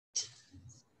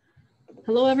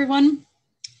Hello, everyone.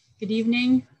 Good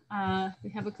evening. We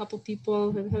have a couple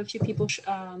people, we have a few people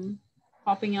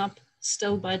popping up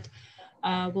still, but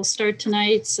we'll start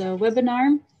tonight's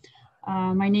webinar.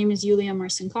 My name is Yulia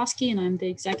Marcinkovsky, and I'm the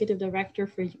Executive Director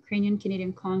for Ukrainian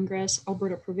Canadian Congress,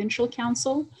 Alberta Provincial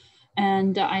Council.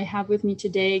 And I have with me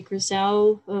today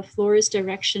Grizel Flores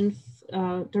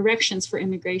Directions for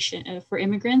Immigration for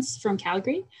Immigrants from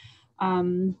Calgary.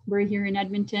 We're here in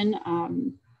Edmonton,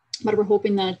 but we're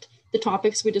hoping that the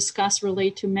topics we discuss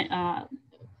relate to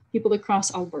people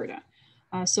across Alberta.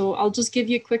 So I'll just give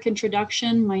you a quick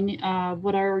introduction,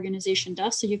 what our organization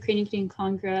does. So Ukrainian Canadian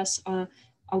Congress,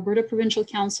 Alberta Provincial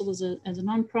Council is a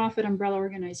nonprofit umbrella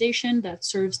organization that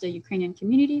serves the Ukrainian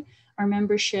community. Our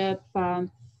membership,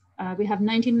 we have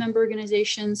 19 member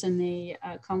organizations, and they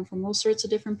come from all sorts of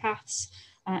different paths,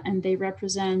 and they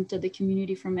represent the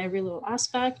community from every little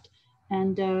aspect.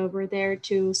 And we're there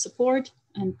to support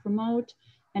and promote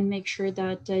and make sure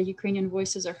that Ukrainian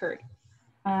voices are heard.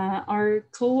 Our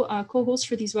co-host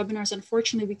for these webinars,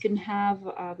 unfortunately, we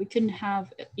couldn't have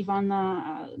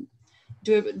Ivana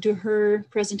do her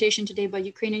presentation today by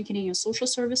Ukrainian Canadian Social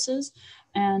Services.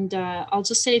 And I'll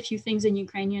just say a few things in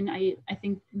Ukrainian, I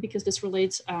think, because this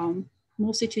relates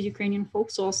mostly to Ukrainian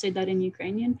folks, so I'll say that in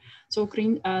Ukrainian. So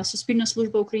Суспільна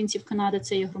служба українців Канади –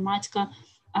 це є громадська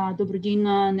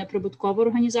добродійна неприбуткова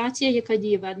організація, яка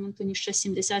діє в Едмонтоні ще з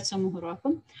 77-го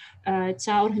року.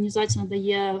 Ця організація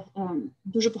надає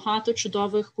дуже багато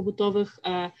чудових побутових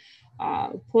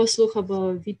послуг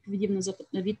або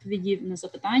відповідів на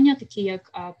запитання, такі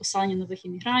як поселення нових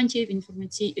іммігрантів,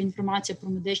 інформація про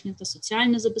медичне та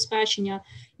соціальне забезпечення,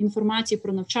 інформація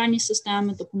про навчальні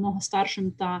системи, допомога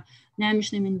старшим та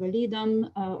немічним інвалідам,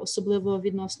 особливо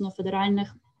відносно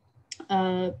федеральних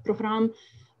програм,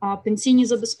 пенсійні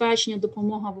забезпечення,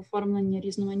 допомога в оформленні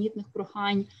різноманітних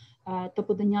прохань та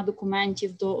подання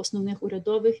документів до основних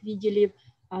урядових відділів,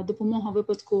 допомога в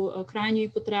випадку крайньої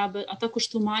потреби, а також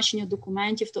тлумачення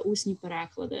документів та усні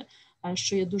переклади,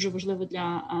 що є дуже важливо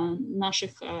для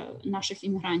наших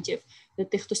іммігрантів, для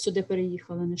тих, хто сюди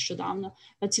переїхали нещодавно.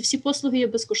 Ці всі послуги є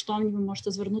безкоштовні, ви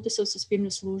можете звернутися в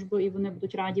суспільну службу, і вони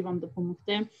будуть раді вам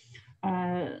допомогти.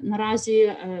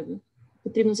 Наразі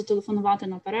потрібно зателефонувати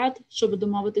наперед, щоб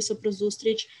домовитися про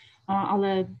зустріч,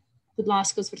 але, будь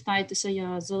ласка, звертайтеся,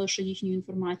 я залишу їхню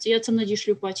інформацію. Я це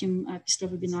надішлю потім після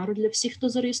вебінару для всіх, хто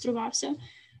зареєструвався.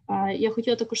 Я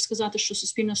хотіла також сказати, що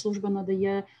суспільна служба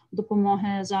надає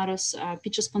допомоги зараз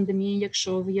під час пандемії,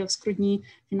 якщо ви є в скрутній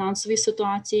фінансовій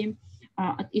ситуації,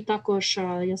 і також,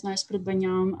 я знаю, з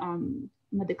придбанням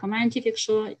медикаментів,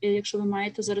 якщо ви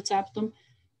маєте за рецептом.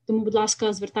 Тому, будь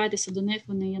ласка, звертайтеся до них,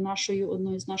 вони є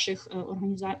одною з наших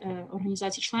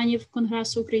організацій-членів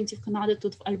Конгресу українців Канади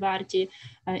тут в Альберті,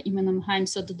 і ми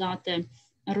намагаємося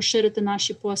розширити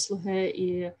наші послуги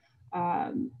і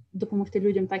допомогти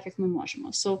людям так, як ми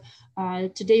можемо. So,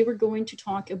 today we're going to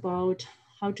talk about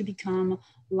how to become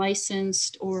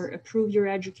licensed or approve your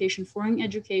education, foreign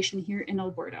education here in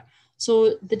Alberta. So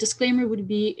the disclaimer would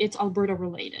be it's Alberta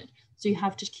related. So you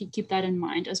have to keep that in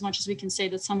mind, as much as we can say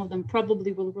that some of them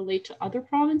probably will relate to other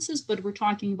provinces, but we're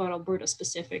talking about Alberta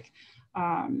specific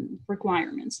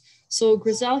requirements. So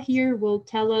Grizel here will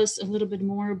tell us a little bit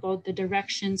more about the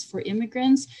directions for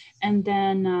immigrants. And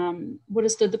then what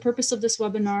is the purpose of this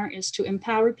webinar is to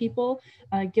empower people,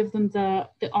 give them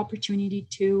the opportunity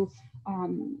to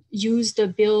use the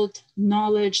build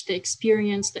knowledge, the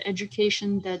experience, the education,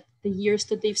 the years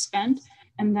that they've spent,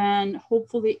 and then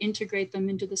hopefully integrate them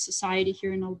into the society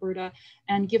here in Alberta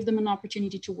and give them an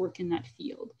opportunity to work in that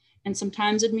field. And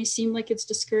sometimes it may seem like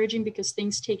it's discouraging because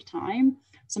things take time.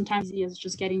 Sometimes it's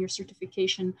just getting your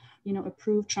certification,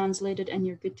 approved, translated, and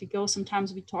you're good to go. Sometimes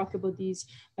we talk about these,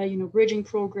 bridging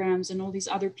programs and all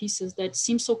these other pieces that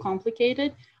seem so complicated.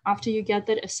 After you get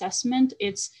that assessment,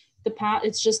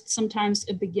 it's just sometimes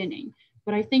a beginning.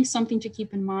 But I think something to keep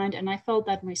in mind, and I felt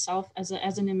that myself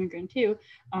as an immigrant too,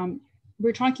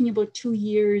 we're talking about 2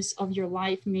 years of your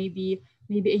life, maybe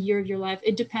a year of your life.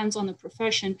 It depends on the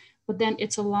profession, but then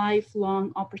it's a lifelong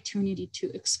opportunity to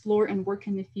explore and work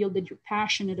in the field that you're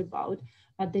passionate about,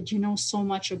 that you know so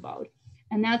much about.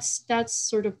 And that's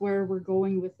sort of where we're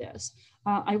going with this.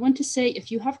 I want to say, if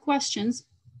you have questions,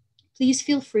 please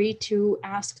feel free to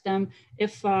ask them.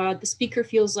 If the speaker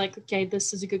feels like, okay,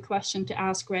 this is a good question to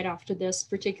ask right after this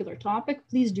particular topic,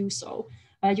 please do so.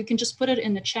 You can just put it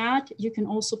in the chat. You can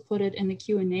also put it in the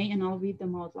Q&A and I'll read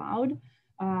them out loud.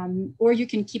 Or you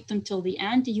can keep them till the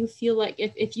end. You feel like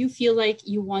if you feel like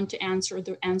you want to answer, or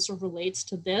the answer relates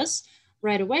to this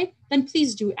right away, then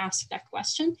please do ask that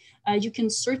question. You can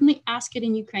certainly ask it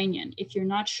in Ukrainian if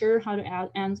you're not sure how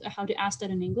to ask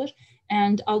that in English.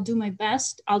 and I'll do my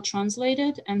best. I'll translate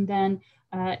it, and then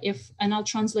I'll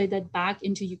translate that back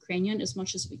into Ukrainian as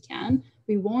much as we can.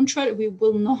 We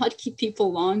will not keep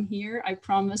people long here. I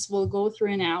promise we'll go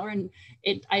through an hour, and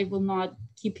I will not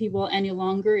keep people any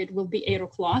longer. It will be 8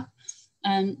 o'clock.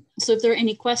 So if there are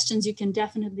any questions, you can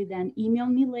definitely then email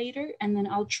me later, and then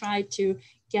I'll try to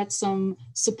get some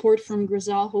support from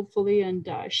Grizel, hopefully, and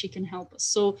she can help us.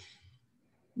 So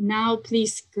now,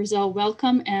 please, Grizel,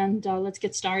 welcome, and let's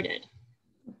get started.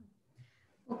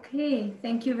 Okay,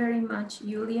 thank you very much,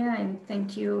 Julia, and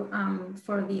thank you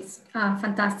for this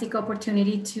fantastic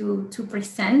opportunity to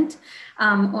present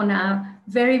on a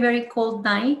very, very cold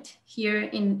night here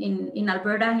in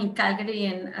Alberta, in Calgary,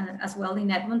 and as well in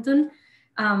Edmonton.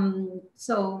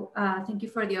 Thank you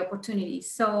for the opportunity.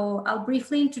 So I'll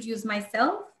briefly introduce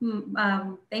myself.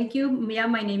 Thank you, Mia.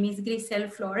 My name is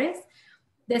Grisel Flores.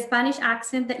 The Spanish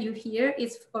accent that you hear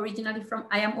is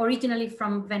I am originally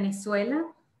from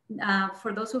Venezuela.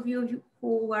 For those of you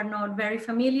who are not very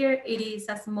familiar, it is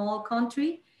a small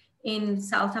country in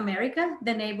South America.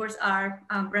 The neighbors are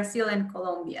Brazil and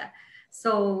Colombia.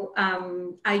 So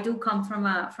I do come from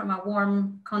a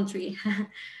warm country.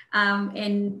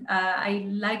 I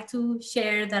like to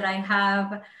share that I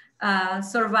have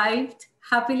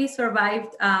happily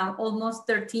survived almost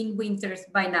 13 winters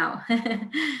by now.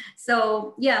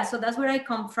 So yeah, so that's where I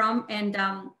come from. And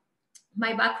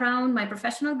my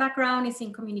professional background is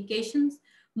in communications.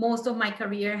 Most of my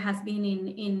career has been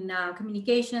in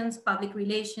communications, public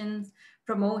relations,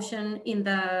 promotion in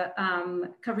the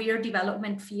career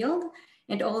development field,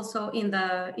 and also in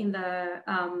the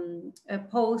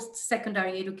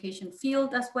post-secondary education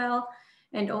field as well,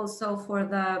 and also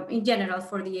in general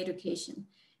for the education.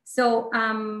 So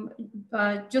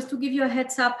just to give you a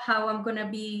heads up how I'm going to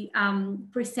be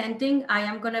presenting, I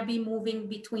am going to be moving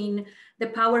between the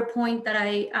PowerPoint that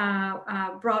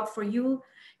I brought for you.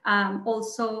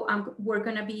 Also, we're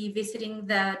going to be visiting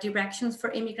the Directions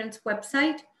for Immigrants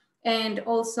website. And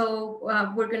also,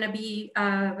 we're going to be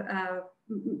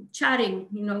chatting.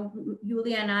 You know,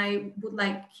 Julia and I would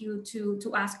like you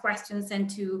to ask questions and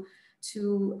to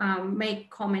make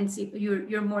comments.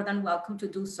 You're more than welcome to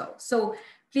do so. So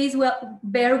please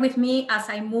bear with me as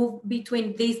I move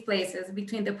between these places,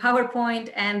 between the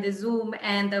PowerPoint and the Zoom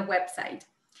and the website.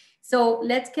 So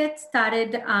let's get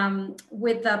started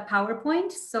with the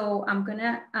PowerPoint. So I'm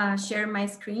gonna share my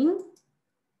screen.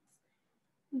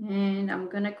 And I'm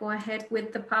gonna go ahead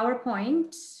with the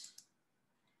PowerPoint.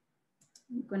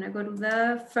 I'm gonna go to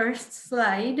the first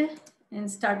slide and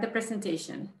start the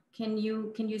presentation. Can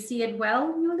you see it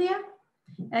well, Julia?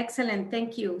 Excellent,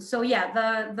 thank you. So yeah,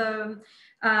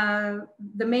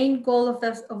 the main goal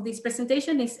of this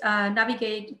presentation is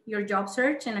navigate your job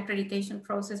search and accreditation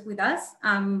process with us.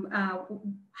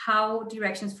 How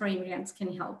Directions for Immigrants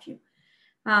can help you.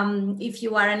 If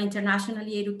you are an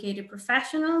internationally educated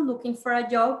professional looking for a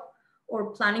job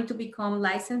or planning to become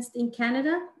licensed in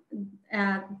Canada,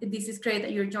 this is great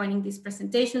that you're joining this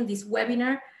presentation, this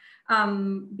webinar,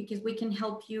 because we can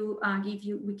help you,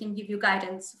 we can give you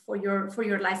guidance for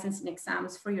your licensing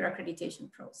exams, for your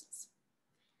accreditation process.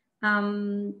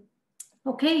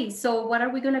 Okay, so what are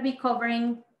we going to be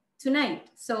covering tonight?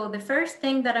 So the first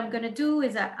thing that I'm going to do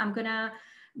is that I'm going to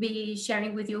be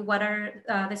sharing with you what are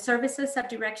the services at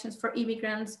Directions for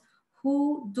Immigrants,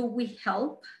 who do we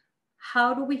help,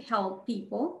 how do we help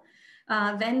people.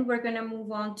 Then we're going to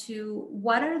move on to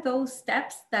what are those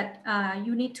steps that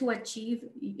you need to achieve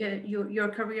your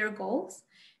career goals.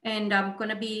 And I'm going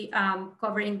to be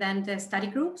covering then the study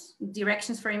groups.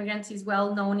 Directions for Immigrants is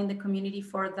well known in the community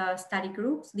for the study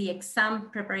groups, the exam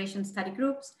preparation study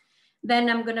groups. Then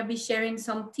I'm going to be sharing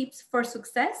some tips for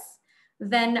success.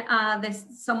 Then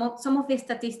some of the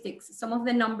statistics, some of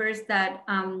the numbers that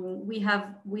we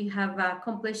have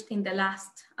accomplished in the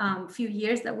last few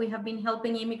years that we have been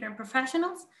helping immigrant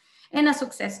professionals, and a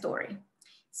success story.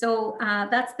 So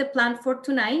that's the plan for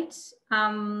tonight.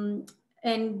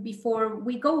 And before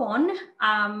we go on,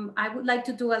 I would like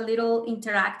to do a little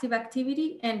interactive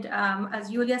activity. And as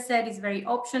Julia said, it's very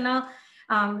optional.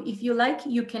 If you like,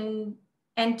 you can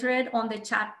enter it on the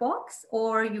chat box,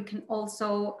 or you can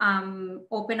also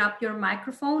open up your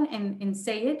microphone and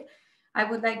say it. I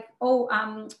would like,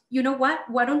 you know what?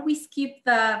 Why don't we skip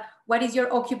what is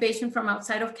your occupation from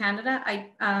outside of Canada?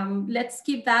 Let's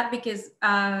skip that because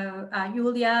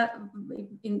Julia,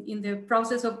 in the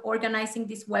process of organizing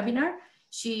this webinar,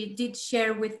 she did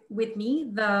share with me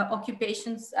the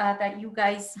occupations that you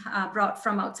guys brought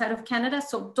from outside of Canada.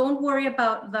 So don't worry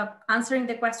about answering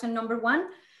the question number 1.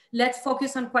 Let's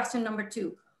focus on question number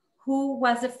 2. Who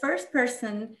was the first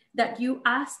person that you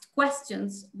asked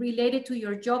questions related to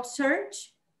your job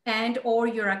search and or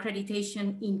your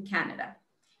accreditation in Canada.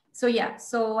 So yeah,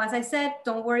 so as I said,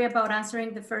 don't worry about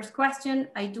answering the first question.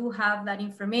 I do have that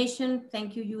information.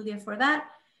 Thank you, Julia, for that.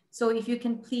 So if you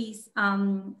can please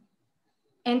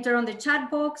enter on the chat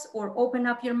box or open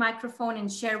up your microphone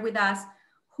and share with us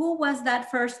who was that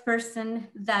first person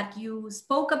that you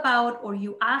spoke about or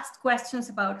you asked questions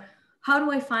about. How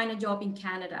do I find a job in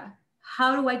Canada?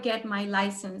 How do I get my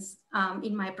license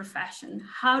in my profession?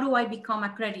 How do I become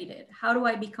accredited? How do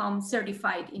I become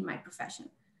certified in my profession?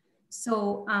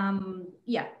 So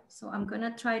yeah, so I'm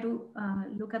gonna try to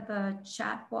look at the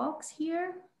chat box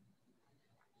here.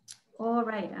 All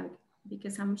right,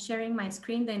 because I'm sharing my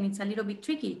screen, then it's a little bit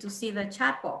tricky to see the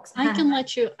chat box. I can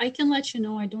let you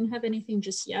know. I don't have anything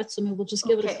just yet, so maybe we'll just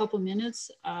give it a couple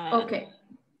minutes. Okay.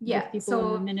 Yeah. Give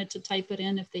people a minute to type it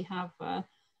in if they have.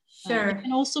 Sure. You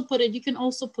can also put it. You can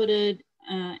also put it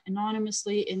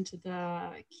anonymously into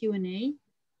the Q&A.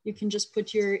 You can just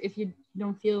put your, if you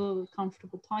don't feel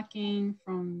comfortable talking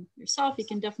from yourself, you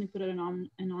can definitely put it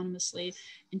anonymously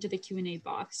into the Q&A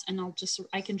box, and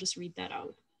I can just read that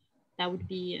out. That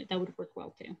would work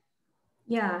well too.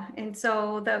 Yeah, and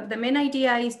so the main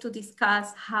idea is to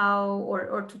discuss how,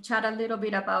 or to chat a little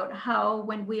bit about how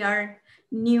when we are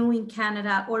new in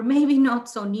Canada, or maybe not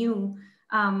so new,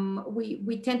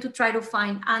 we tend to try to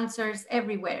find answers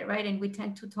everywhere, right? And we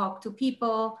tend to talk to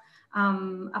people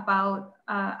about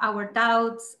our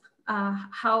doubts,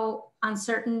 how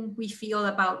uncertain we feel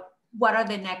about what are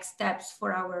the next steps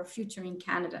for our future in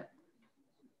Canada.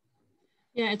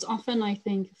 Yeah, it's often, I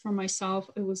think, for myself,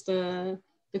 it was the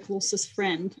closest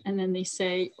friend, and then they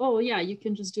say, oh yeah, you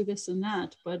can just do this and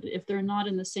that, but if they're not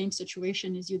in the same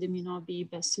situation as you, they may not be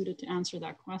best suited to answer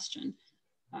that question.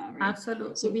 Right?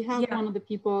 Absolutely. So we have one of the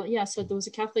people, yeah, said there was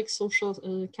a Catholic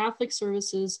Catholic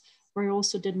services where I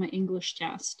also did my English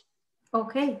test.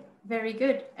 Okay, very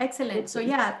good, excellent. So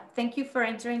yeah, thank you for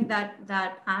entering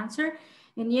that answer.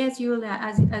 And yes, Julia,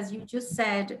 as you just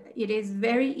said, it is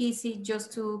very easy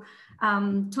just to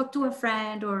talk to a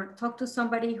friend or talk to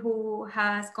somebody who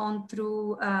has gone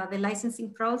through the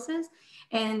licensing process.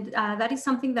 And that is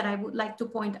something that I would like to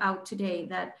point out today,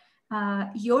 that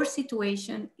your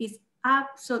situation is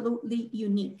absolutely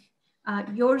unique.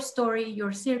 Your story,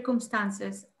 your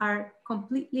circumstances are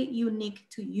completely unique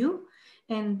to you.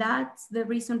 And that's the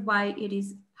reason why it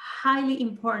is highly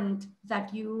important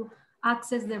that you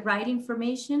access the right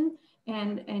information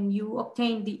and you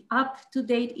obtain the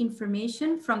up-to-date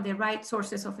information from the right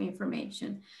sources of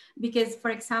information. Because,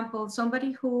 for example,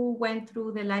 somebody who went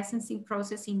through the licensing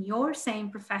process in your same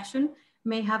profession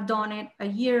may have done it a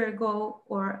year ago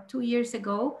or 2 years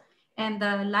ago, and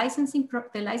the licensing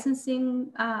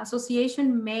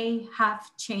association may have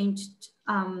changed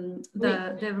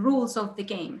the rules of the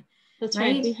game. That's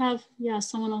right. We have, yeah,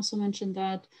 someone also mentioned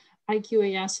that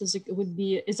IQAS is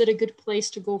it a good place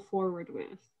to go forward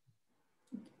with?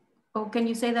 Oh, can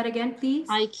you say that again, please?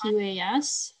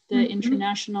 IQAS, the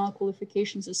International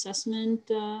Qualifications Assessment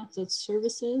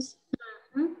services.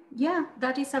 Yeah,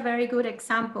 that is a very good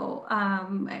example.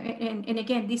 And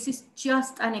again, this is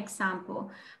just an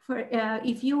example. For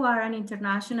if you are an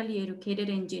internationally educated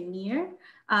engineer,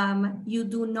 you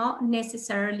do not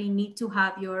necessarily need to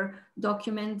have your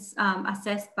documents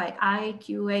assessed by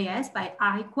IQAS, by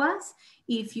IQAS,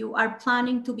 if you are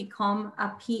planning to become a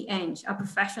PEng, a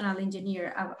professional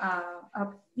engineer,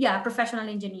 a professional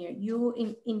engineer.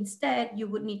 Instead, you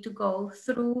would need to go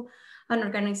through an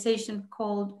organization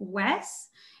called WES,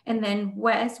 and then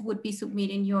WES would be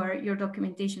submitting your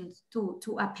documentation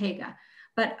to APEGA.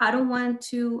 But I don't want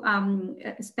to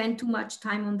spend too much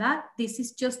time on that. This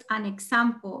is just an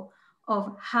example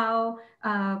of how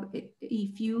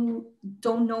if you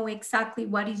don't know exactly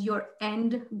what is your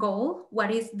end goal,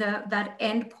 what is that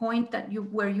end point that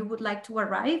where you would like to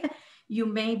arrive, you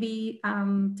may be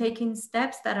taking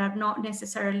steps that are not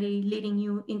necessarily leading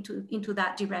you into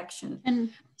that direction.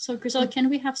 And so, Grisel, can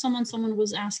we have someone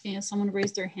was asking, if someone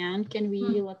raised their hand, can we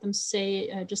let them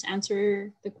say, just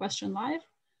answer the question live?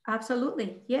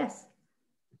 Absolutely, yes.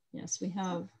 Yes, we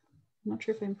have, I'm not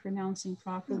sure if I'm pronouncing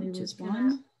properly,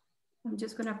 I'm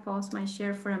just gonna pause my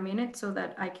share for a minute so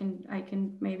that I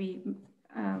can maybe,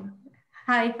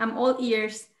 hi, I'm all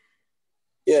ears.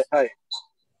 Yeah, hi.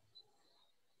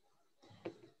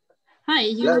 Hi,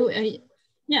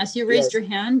 yes, you raised your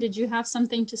hand. Did you have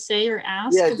something to say or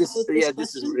ask? Yeah, this is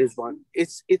Rizwan.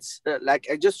 It's like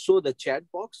I just saw the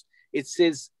chat box. It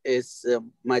says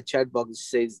my chat box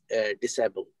says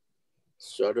disabled,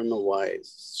 so I don't know why it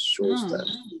shows that.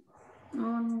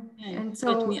 Okay. And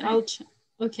so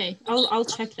I'll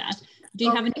check that. Do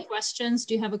you have any questions?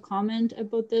 Do you have a comment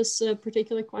about this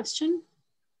particular question?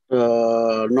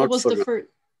 Not for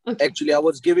now. Okay. Actually, I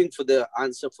was giving for the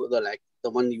answer for the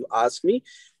one you asked me,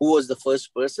 who was the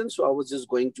first person. So I was just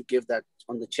going to give that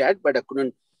on the chat, but I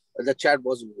couldn't, the chat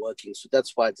wasn't working. So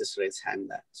that's why I just raised hand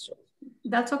that. So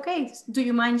that's okay. Do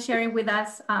you mind sharing with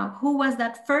us who was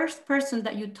that first person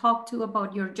that you talked to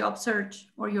about your job search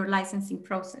or your licensing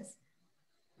process?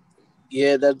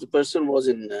 yeah, that the person was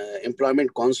in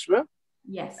employment counselor.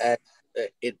 Yes.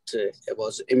 It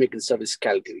was Immigrant Service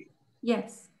Calgary.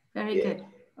 Yes, very good.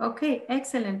 Okay,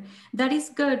 excellent. That is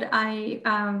good.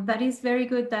 That is very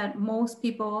good that most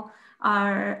people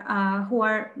are who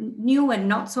are new and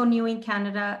not so new in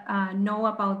Canada know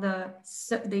about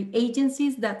the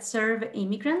agencies that serve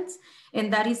immigrants,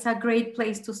 and that is a great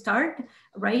place to start,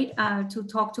 right? To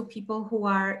talk to people who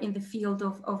are in the field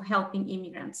of helping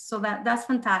immigrants. So that's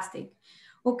fantastic.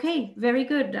 Okay, very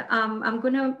good. I'm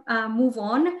gonna move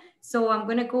on. So I'm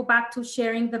gonna go back to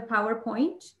sharing the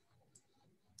PowerPoint.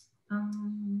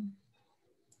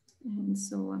 And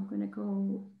so I'm going to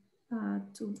go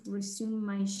to resume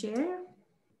my share.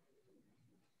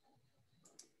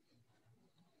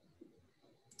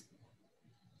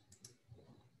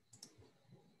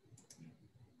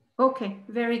 Okay,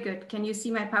 very good. Can you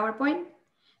see my PowerPoint?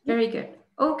 Very good.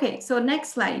 Okay, so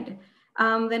next slide.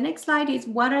 The next slide is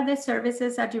what are the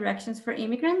services or directions for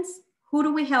immigrants? Who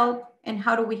do we help and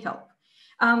how do we help?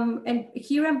 And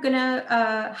here I'm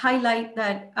gonna highlight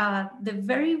that the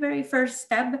very first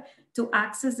step to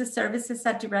access the services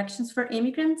and directions for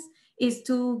immigrants is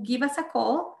to give us a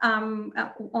call. On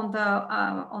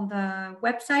the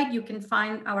website, you can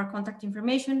find our contact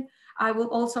information. I will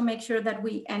also make sure that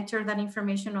we enter that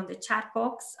information on the chat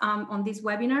box on this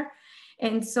webinar.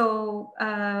 And so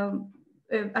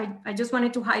I just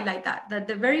wanted to highlight that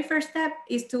the very first step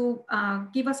is to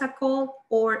give us a call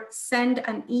or send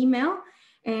an email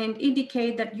and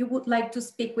indicate that you would like to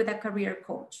speak with a career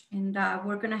coach. And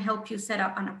we're gonna help you set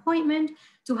up an appointment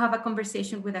to have a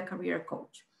conversation with a career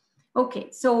coach. Okay,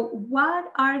 so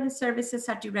what are the services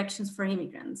and directions for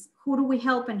immigrants? Who do we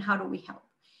help and how do we help?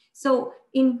 So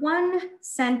in one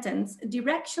sentence,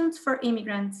 Directions for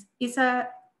Immigrants is a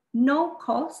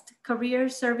no-cost career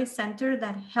service center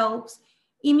that helps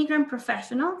immigrant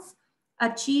professionals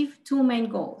achieve two main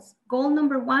goals. Goal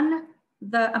number one,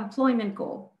 the employment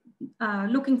goal,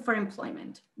 looking for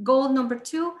employment. Goal number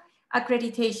two,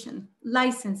 accreditation,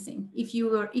 licensing, if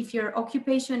your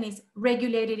occupation is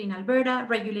regulated in Alberta,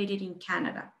 regulated in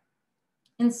Canada.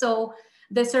 And so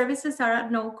the services are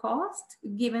at no cost,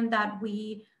 given that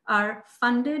we are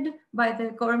funded by the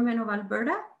government of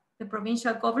Alberta, the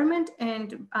provincial government,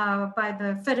 and by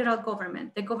the federal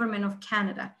government, the government of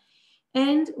Canada.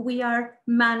 And we are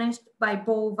managed by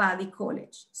Bow Valley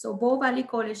College. So Bow Valley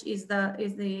College is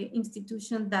the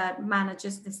institution that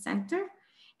manages the center.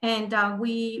 And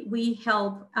we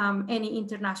help any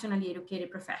internationally educated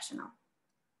professional.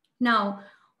 Now,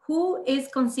 who is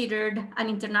considered an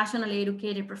internationally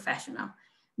educated professional?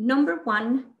 Number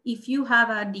one, if you have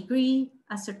a degree,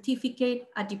 a certificate,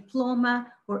 a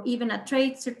diploma, or even a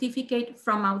trade certificate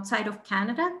from outside of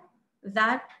Canada,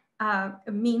 that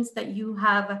means that you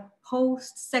have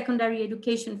post-secondary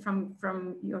education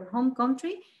from your home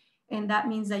country, and that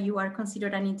means that you are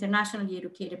considered an internationally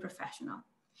educated professional.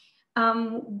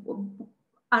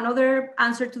 Another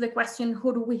answer to the question,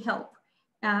 who do we help?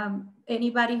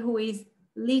 Anybody who is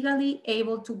legally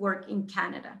able to work in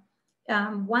Canada.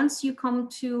 Once you come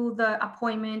to the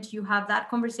appointment, you have that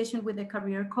conversation with the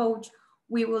career coach,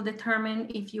 we will determine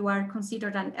if you are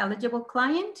considered an eligible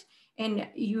client. And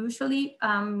usually,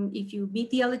 if you meet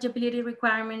the eligibility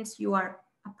requirements, you are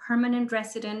a permanent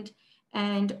resident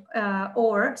and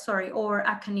or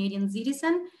a Canadian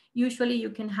citizen. Usually you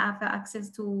can have access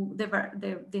to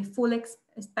the full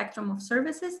spectrum of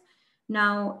services.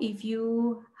 Now, if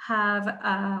you have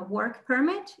a work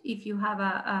permit,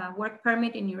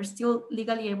 and you're still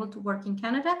legally able to work in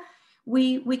Canada,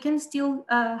 we can still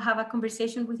have a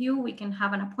conversation with you. We can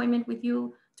have an appointment with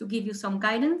you to give you some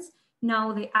guidance.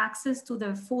 Now, the access to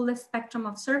the full spectrum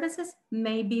of services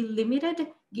may be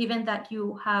limited given that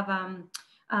you have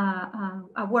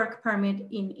a work permit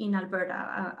in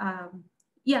Alberta,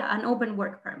 an open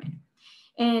work permit.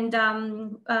 And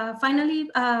finally,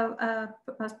 a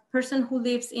person who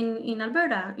lives in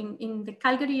Alberta, in the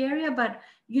Calgary area, but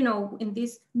you know, in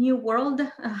this new world,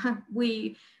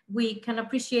 we can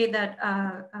appreciate that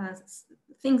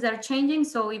things are changing.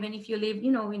 So even if you live,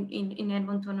 you know, in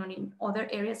Edmonton or in other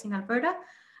areas in Alberta,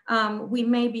 we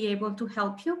may be able to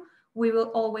help you. We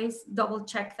will always double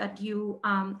check that you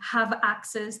have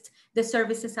accessed the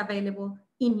services available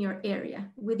in your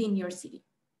area, within your city.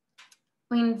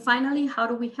 And finally, how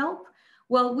do we help?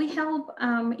 Well, we help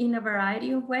in a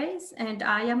variety of ways, and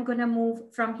I am going to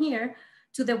move from here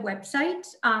to the website,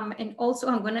 and also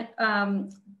I'm going to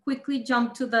quickly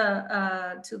jump to the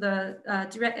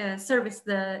direct service,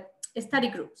 the study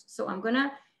groups. So I'm going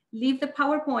to leave the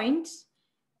PowerPoint,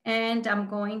 and I'm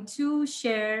going to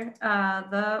share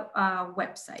the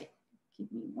website. Give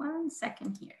me 1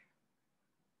 second here.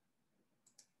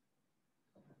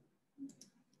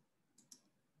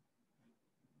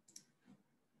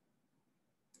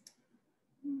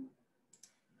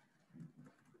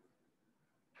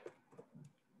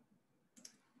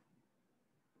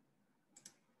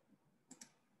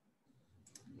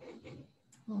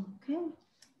 Okay.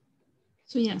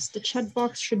 So yes, the chat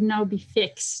box should now be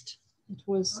fixed. It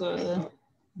was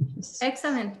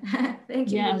excellent.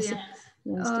 Thank you, yes, Julia.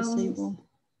 yes, disabled.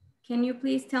 Can you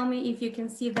please tell me if you can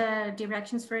see the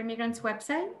Directions for Immigrants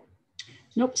website?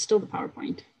 Nope, still the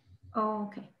PowerPoint. Oh,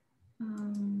 okay.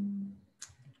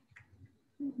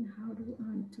 How do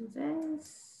I do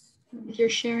this? If you're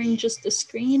sharing just the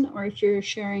screen or if you're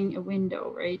sharing a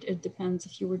window, right? It depends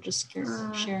if you were just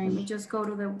sharing. Let me just go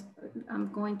to the, I'm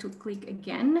going to click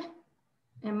again.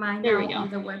 Am I there now on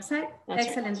the website? That's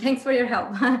excellent, right. Thanks for your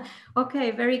help.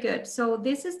 Okay, very good. So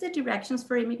this is the Directions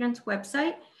for Immigrants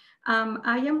website.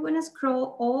 I am going to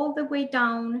scroll all the way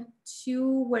down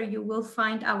to where you will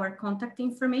find our contact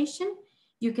information.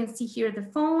 You can see here the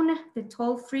phone, the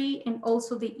toll-free, and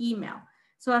also the email.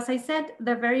 So as I said,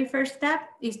 the very first step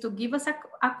is to give us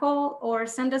a call or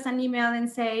send us an email and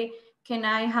say, can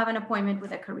I have an appointment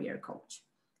with a career coach?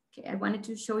 Okay, I wanted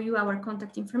to show you our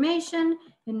contact information,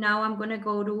 and now I'm going to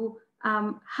go to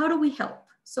how do we help?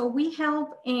 So we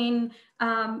help in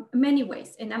many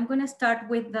ways, and I'm going to start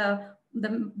with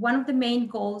one of the main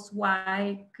goals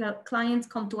why clients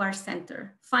come to our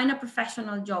center: find a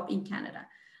professional job in Canada.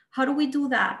 How do we do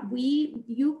that?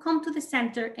 You come to the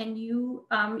center, and you,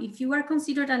 if you are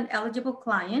considered an eligible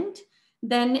client,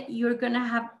 then you're going to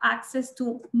have access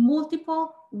to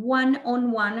multiple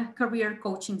one-on-one career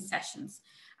coaching sessions.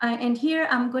 And here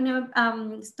I'm going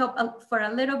to stop for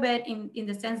a little bit in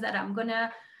the sense that I'm going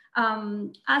to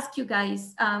ask you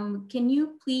guys, can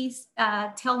you please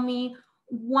tell me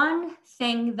one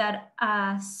thing that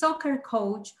a soccer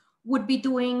coach would be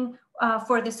doing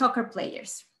for the soccer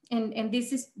players? And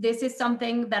this is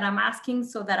something that I'm asking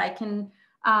so that I can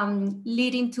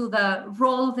lead into the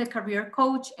role of the career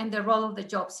coach and the role of the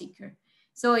job seeker.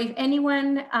 So if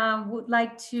anyone would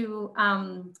like to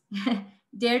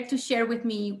dare to share with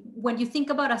me, when you think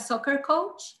about a soccer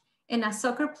coach and a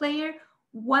soccer player,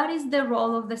 what is the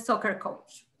role of the soccer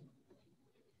coach?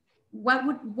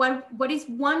 What is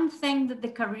one thing that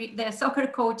the soccer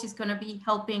coach is going to be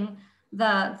helping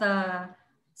the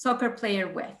soccer player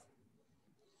with?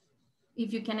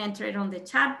 If you can enter it on the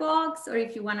chat box, or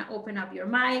if you want to open up your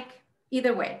mic,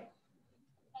 either way.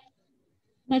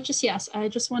 Not just yes. I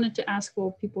just wanted to ask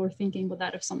what people are thinking about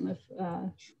that, of something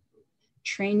of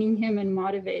training him and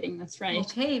motivating. That's right.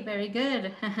 Okay, very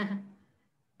good.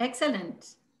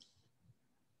 Excellent.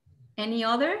 Any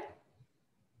other?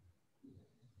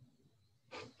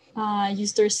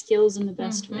 Use their skills in the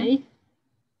best way.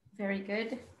 Very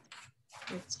good.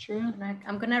 That's true.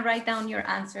 I'm going to write down your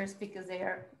answers because they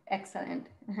are excellent.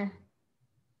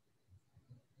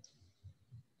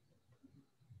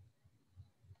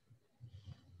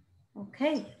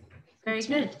 Okay, very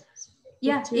good.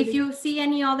 Yeah, if you see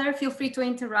any other, feel free to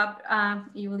interrupt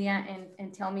Julia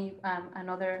and tell me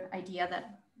another idea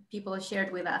that people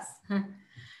shared with us.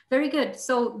 Very good.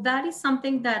 So that is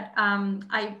something that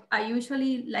I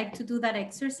usually like to do that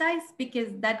exercise, because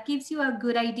that gives you a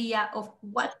good idea of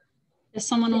what.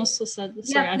 Someone also said,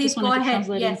 sorry, yeah, I just wanted to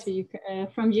translate yes.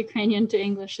 into from Ukrainian to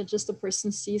English, that just the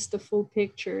person sees the full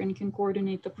picture and can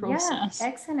coordinate the process. Yeah,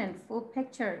 excellent. Full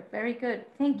picture. Very good.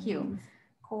 Thank you.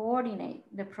 Coordinate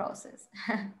the process.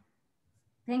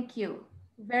 Thank you.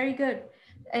 Very good.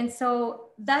 And so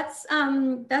that's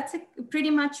pretty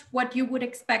much what you would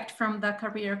expect from the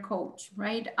career coach,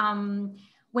 right?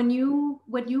 When you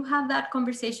have that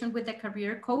conversation with the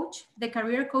career coach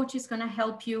is going to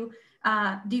help you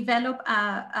develop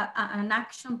an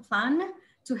action plan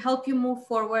to help you move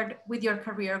forward with your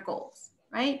career goals,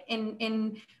 right?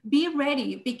 And be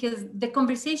ready, because the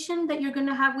conversation that you're going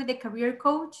to have with the career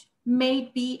coach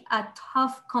may be a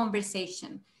tough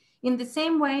conversation. In the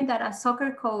same way that a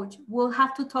soccer coach will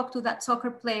have to talk to that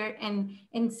soccer player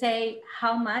and say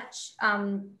how much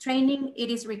training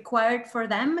it is required for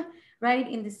them, right?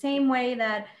 In the same way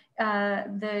that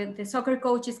the soccer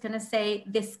coach is going to say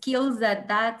the skills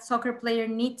that soccer player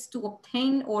needs to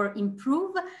obtain or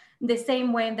improve, the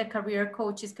same way the career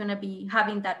coach is going to be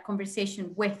having that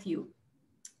conversation with you.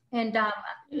 And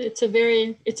it's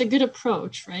a good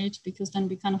approach, right? Because then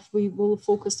we will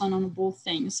focus on both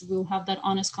things. We'll have that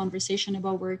honest conversation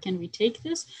about where can we take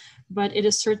this, but it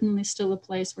is certainly still a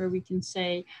place where we can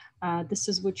say, this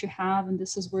is what you have, and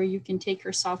this is where you can take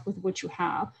yourself with what you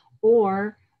have,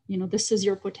 or this is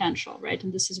your potential, right?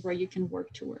 And this is where you can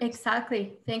work towards.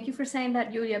 Exactly. Thank you for saying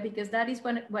that, Julia, because that is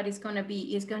what it's going to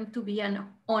be. It's going to be an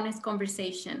honest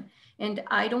conversation. And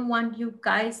I don't want you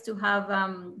guys to have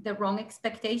the wrong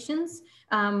expectations.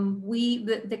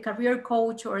 The career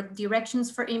coach or directions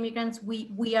for immigrants,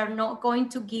 we are not going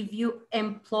to give you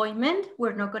employment.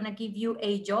 We're not going to give you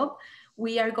a job.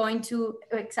 We are going to,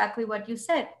 exactly what you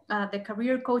said, the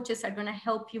career coaches are going to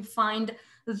help you find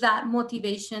that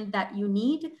motivation that you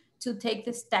need to take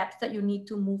the steps that you need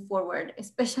to move forward,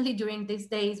 especially during these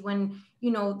days when,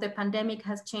 the pandemic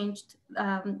has changed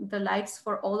the lives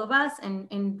for all of us.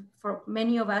 And for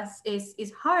many of us,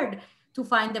 it's hard to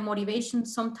find the motivation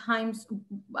sometimes,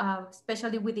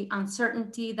 especially with the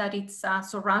uncertainty that it's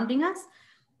surrounding us.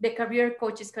 The career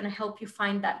coach is going to help you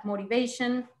find that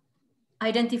motivation,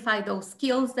 identify those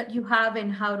skills that you have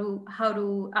and how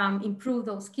to improve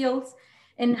those skills,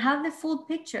 and have the full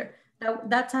picture.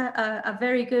 That's a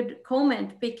very good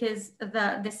comment, because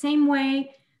the same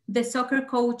way the soccer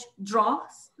coach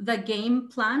draws the game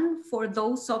plan for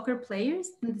those soccer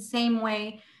players, in the same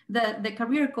way the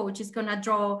career coach is going to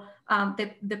draw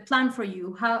the plan for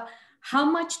you. How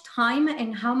much time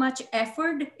and how much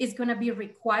effort is going to be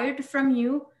required from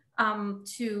you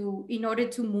in order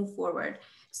to move forward.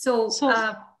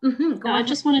 I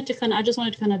just wanted to kind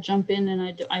of jump in,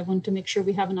 and I want to make sure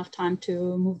we have enough time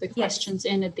to move the questions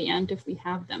in at the end if we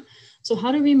have them. So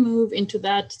how do we move into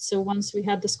that? So once we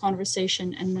had this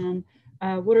conversation, and then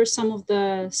what are some of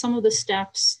the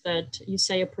steps that you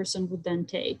say a person would then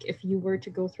take if you were to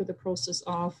go through the process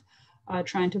of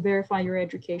trying to verify your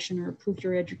education or prove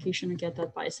your education or get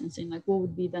that licensing? Like, what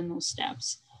would be then those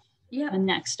steps? Yeah. The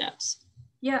next steps.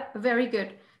 Yeah, very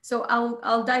good. So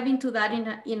I'll dive into that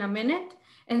in a minute.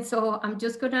 And so I'm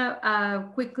just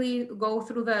gonna quickly go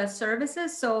through the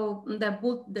services. So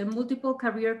the multiple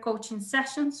career coaching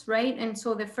sessions, right? And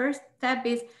so the first step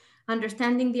is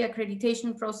understanding the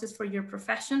accreditation process for your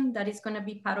profession. That is gonna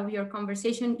be part of your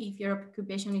conversation if your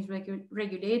occupation is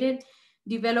regulated,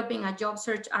 developing a job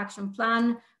search action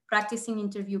plan, practicing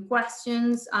interview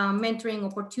questions, mentoring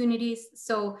opportunities.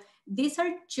 So these are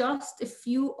just a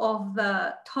few of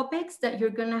the topics that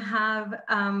you're going to have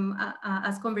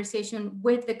as conversation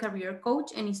with the career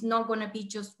coach, and it's not going to be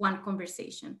just one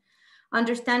conversation.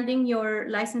 Understanding your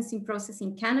licensing process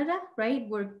in Canada, right?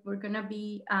 We're going to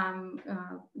be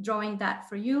drawing that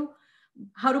for you.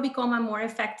 How to become a more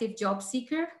effective job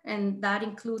seeker, and that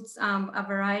includes a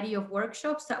variety of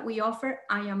workshops that we offer.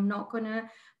 I am not going to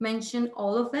mention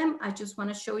all of them. I just want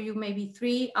to show you maybe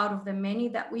 3 out of the many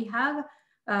that we have.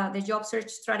 The job search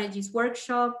strategies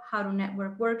workshop, how to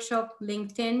network workshop,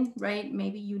 LinkedIn, right?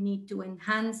 Maybe you need to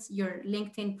enhance your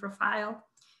LinkedIn profile.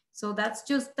 So that's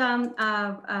just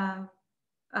a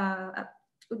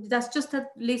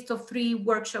list of 3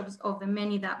 workshops of the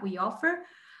many that we offer.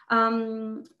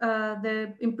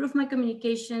 The improve my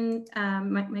communication,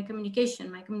 my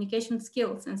communication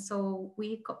skills. And so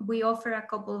we offer a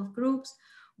couple of groups.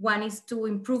 One is to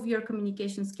improve your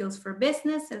communication skills for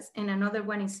businesses, and another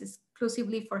one is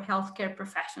exclusively for healthcare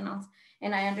professionals.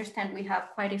 And I understand we have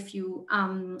quite a few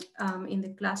in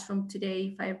the classroom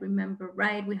today, if I remember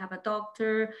right. We have a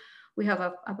doctor, we have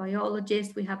a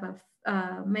biologist, we have a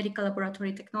medical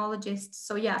laboratory technologist.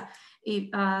 So yeah,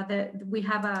 we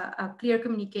have a clear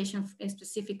communication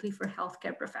specifically for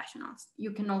healthcare professionals.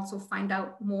 You can also find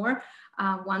out more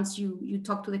once you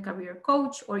talk to the career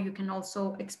coach, or you can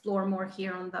also explore more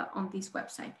here on this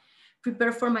website.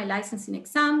 Prepare for my licensing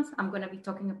exams. I'm going to be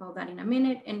talking about that in a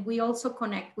minute. And we also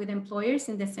connect with employers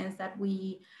in the sense that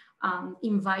we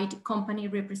invite company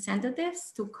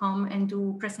representatives to come and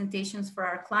do presentations for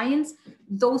our clients.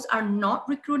 Those are not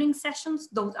recruiting sessions,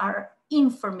 those are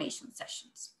information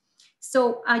sessions.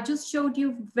 So I just showed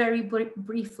you very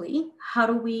briefly how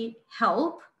do we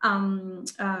help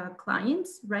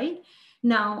clients, right?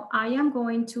 Now I am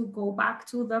going to go back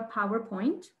to the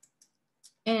PowerPoint,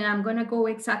 and I'm going to go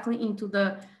exactly into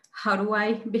the how do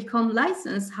I become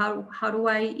licensed? How do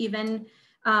I even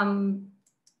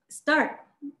start?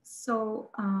 So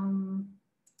can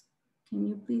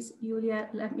you please, Julia,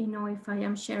 let me know if I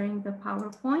am sharing the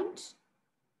PowerPoint?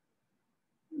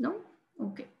 No?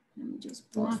 Okay, let me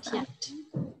just pause that.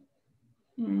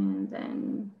 And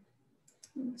then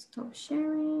stop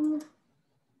sharing.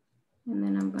 And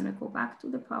then I'm gonna go back to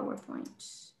the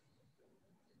PowerPoint.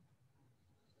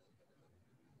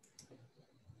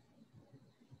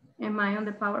 Am I on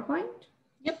the PowerPoint?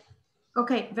 Yep.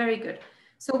 Okay, very good.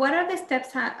 So what are the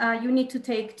steps you need to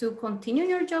take to continue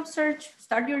your job search,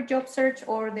 start your job search,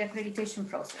 or the accreditation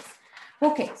process?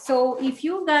 Okay, so if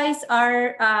you guys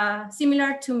are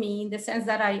similar to me in the sense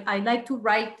that I like to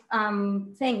write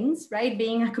things, right?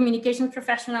 Being a communications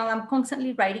professional, I'm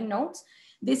constantly writing notes.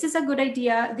 This is a good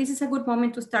idea. This is a good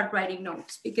moment to start writing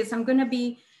notes because I'm gonna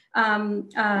be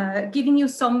giving you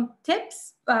some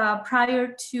tips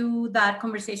prior to that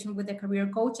conversation with the career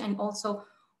coach, and also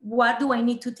what do I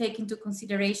need to take into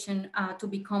consideration to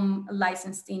become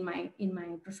licensed in my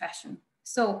profession.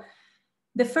 So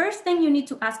the first thing you need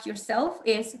to ask yourself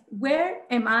is, where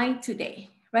am I today,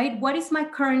 right? What is my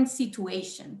current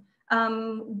situation?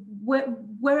 Where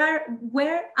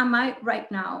am I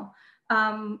right now?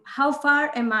 How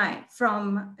far am I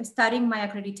from starting my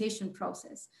accreditation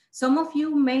process? Some of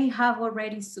you may have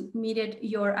already submitted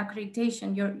your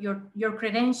accreditation, your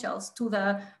credentials to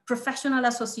the professional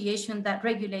association that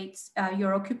regulates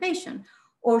your occupation.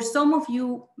 Or some of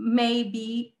you may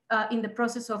be in the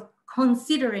process of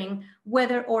considering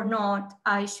whether or not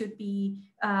I should be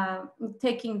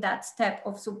taking that step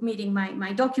of submitting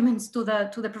my documents to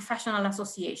the professional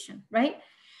association, right?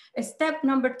 Step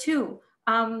number 2,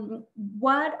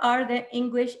 what are the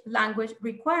English language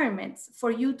requirements for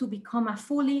you to become a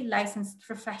fully licensed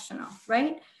professional,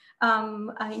 right?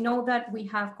 I know that we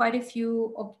have quite a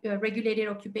few regulated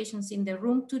occupations in the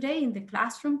room today, in the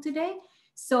classroom today.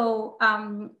 So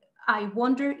I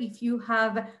wonder if you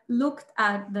have looked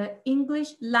at the English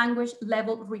language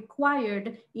level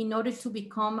required in order to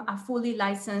become a fully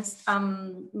licensed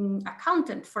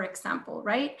accountant, for example,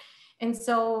 right? And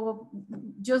so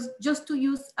just to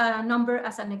use a number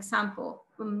as an example,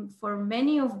 for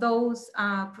many of those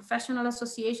professional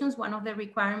associations, one of the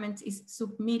requirements is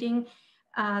submitting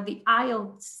the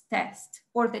IELTS test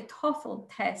or the TOEFL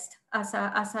test as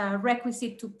a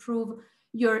requisite to prove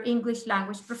your English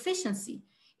language proficiency.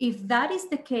 If that is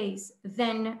the case,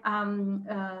 then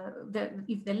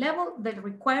if the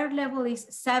required level is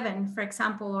 7, for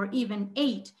example, or even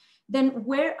 8, then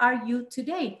where are you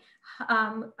today?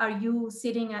 Are you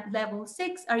sitting at level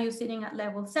 6? Are you sitting at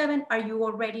level 7? Are you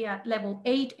already at level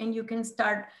 8 and you can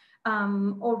start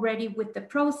already with the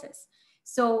process?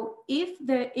 So if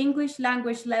the English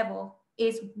language level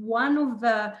is one of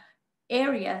the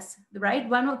areas, right?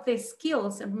 One of the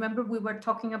skills, and remember we were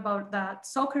talking about that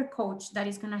soccer coach that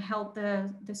is going to help the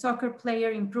soccer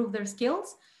player improve their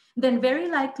skills, then very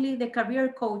likely the career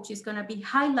coach is going to be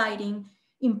highlighting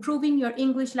improving your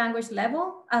English language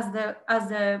level as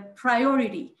the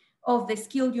priority of the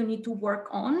skill you need to work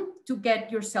on to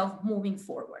get yourself moving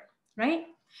forward, right?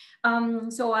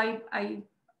 So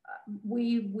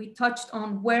we touched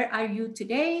on where are you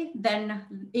today,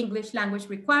 then English language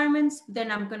requirements,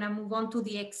 then I'm gonna move on to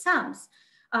the exams.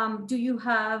 Do you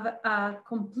have a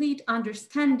complete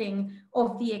understanding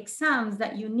of the exams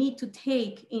that you need to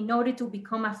take in order to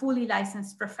become a fully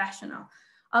licensed professional?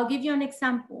 I'll give you an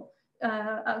example.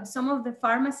 Some of the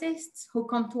pharmacists who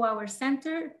come to our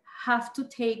center have to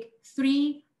take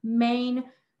 3 main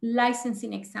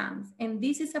licensing exams. And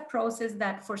this is a process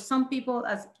that for some people,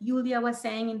 as Julia was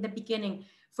saying in the beginning,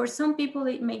 for some people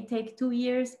it may take 2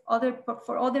 years,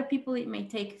 for other people it may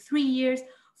take 3 years,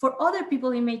 for other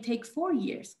people it may take 4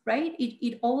 years, right?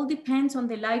 It all depends on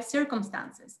the life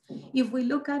circumstances. If we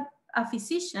look at a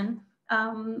physician,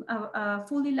 a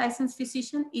fully licensed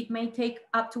physician, it may take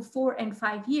up to 4 and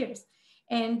 5 years.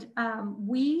 And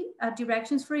we at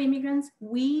Directions for Immigrants,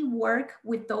 we work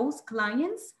with those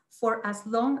clients for as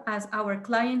long as our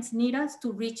clients need us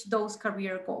to reach those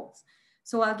career goals.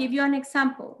 So I'll give you an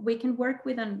example. We can work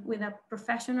with a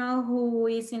professional who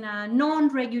is in a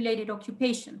non-regulated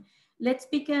occupation. Let's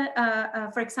pick,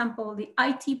 for example, the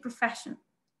IT profession,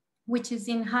 which is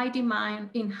in high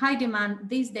demand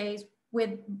these days,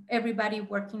 with everybody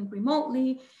working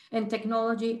remotely and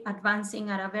technology advancing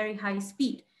at a very high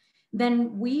speed.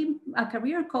 Then a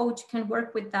career coach can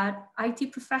work with that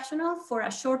IT professional for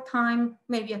a short time,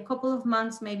 maybe a couple of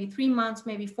months, maybe 3 months,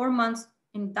 maybe 4 months,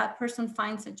 and that person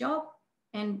finds a job.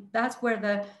 And that's where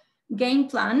the game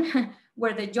plan,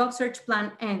 where the job search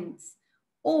plan ends.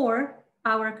 Or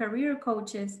our career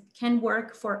coaches can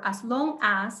work for as long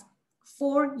as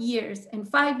 4 years and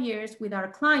 5 years with our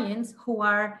clients who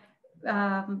are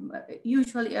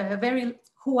usually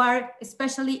who are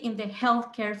especially in the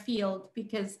healthcare field,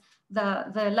 because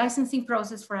the licensing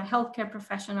process for a healthcare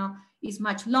professional is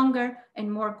much longer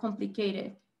and more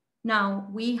complicated. Now,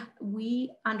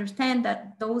 we understand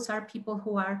that those are people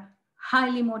who are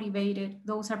highly motivated.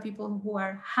 Those are people who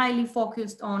are highly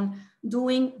focused on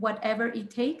doing whatever it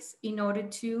takes in order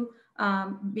to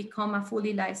become a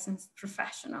fully licensed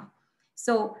professional.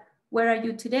 So where are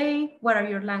you today? What are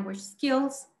your language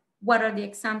skills? What are the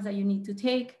exams that you need to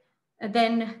take? And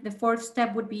then the fourth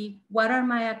step would be, what are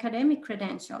my academic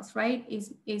credentials, right?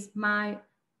 Is my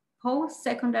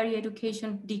post-secondary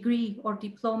education degree or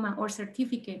diploma or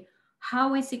certificate,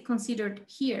 how is it considered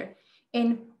here?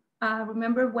 And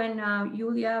remember when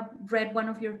Julia read one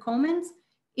of your comments,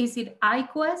 is it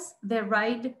IQUAS the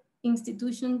right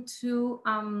institution to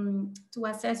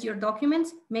assess your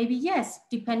documents? Maybe yes,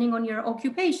 depending on your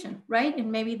occupation, right?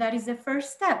 And maybe that is the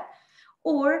first step.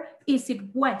 Or is it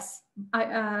WES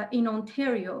in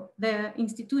Ontario, the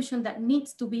institution that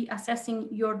needs to be assessing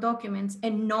your documents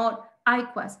and not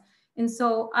IQUAS? And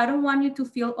so I don't want you to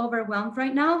feel overwhelmed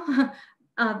right now.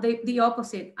 The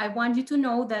opposite. I want you to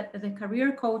know that the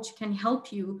career coach can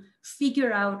help you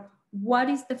figure out what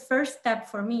is the first step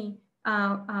for me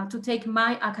to take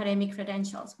my academic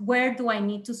credentials. Where do I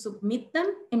need to submit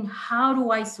them and how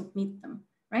do I submit them,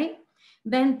 right?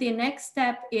 Then the next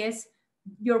step is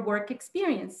your work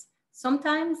experience.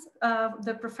 Sometimes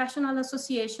the professional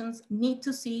associations need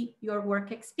to see your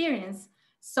work experience.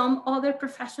 Some other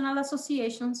professional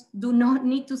associations do not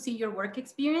need to see your work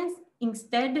experience.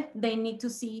 Instead, they need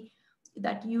to see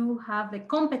that you have the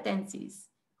competencies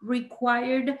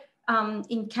required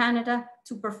in Canada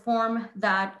to perform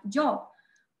that job.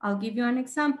 I'll give you an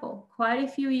example. Quite a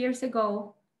few years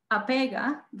ago,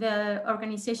 APEGA, the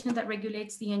organization that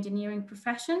regulates the engineering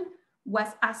profession, was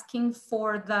asking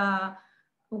for the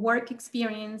work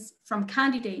experience from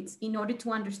candidates in order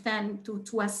to understand,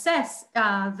 to assess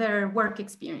their work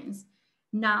experience.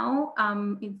 Now,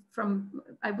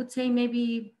 I would say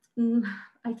maybe,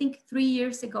 I think 3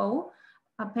 years ago,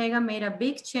 APEGA made a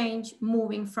big change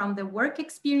moving from the work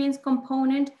experience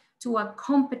component to a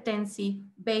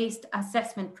competency-based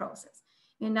assessment process.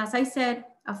 And as I said,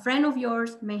 a friend of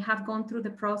yours may have gone through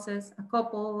the process a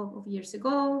couple of years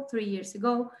ago, 3 years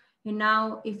ago, and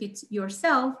now if it's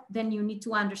yourself, then you need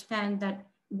to understand that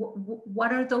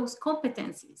what are those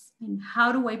competencies and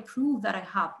how do I prove that I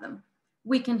have them?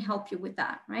 We can help you with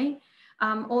that, right?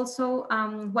 Also,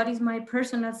 what is my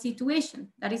personal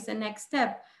situation? That is the next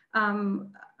step.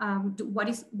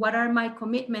 What are my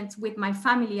commitments with my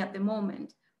family at the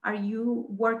moment? Are you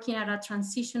working at a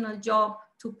transitional job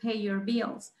to pay your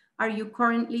bills? Are you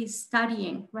currently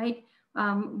studying, right?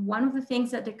 One of the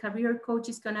things that the career coach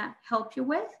is gonna help you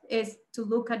with is to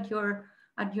look at your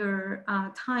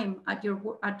time, at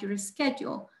your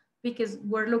schedule, because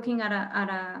we're looking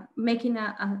at making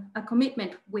a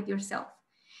commitment with yourself.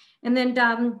 And then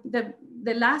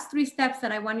the last 3 steps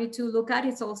that I want you to look at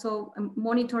is also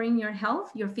monitoring your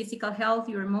health, your physical health,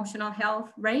 your emotional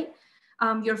health, right?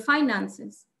 Your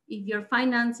finances. If your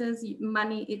finances,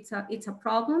 money, it's a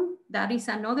problem, that is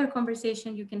another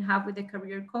conversation you can have with the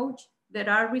career coach. There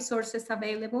are resources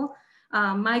available,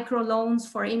 microloans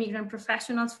for immigrant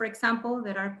professionals, for example.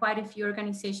 There are quite a few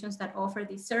organizations that offer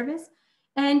this service.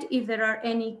 And if there are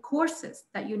any courses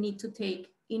that you need to take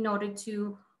in order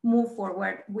to move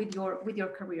forward with your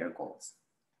career goals.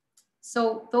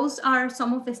 So those are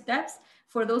some of the steps.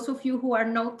 For those of you who are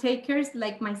note takers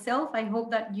like myself, I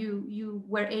hope that you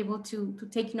were able to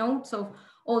take notes of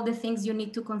all the things you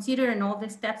need to consider and all the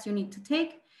steps you need to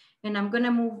take. And I'm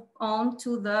gonna move on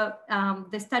to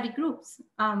the study groups.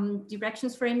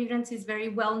 Directions for Immigrants is very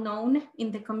well known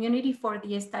in the community for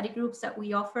the study groups that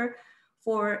we offer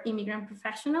for immigrant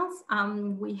professionals.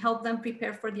 We help them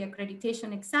prepare for the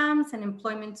accreditation exams and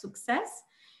employment success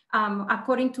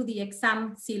according to the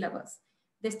exam syllabus.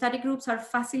 The study groups are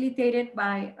facilitated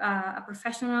by a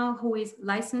professional who is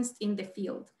licensed in the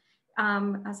field.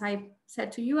 As I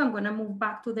said to you, I'm gonna move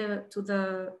back to the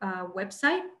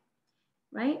website,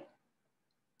 right?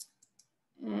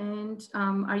 And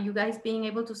are you guys being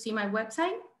able to see my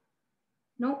website?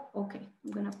 No, okay,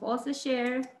 I'm gonna pause the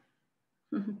share.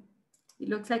 It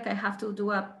looks like I have to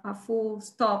do a full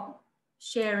stop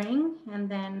sharing and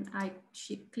then I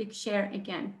click share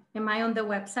again. Am I on the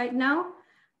website now?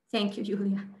 Thank you,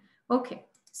 Julia. Okay,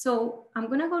 so I'm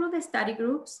gonna go to the study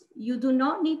groups. You do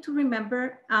not need to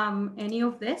remember any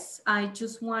of this. I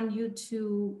just want you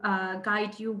to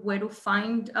guide you where to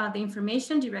find the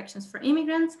information, directions for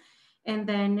immigrants, and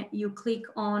then you click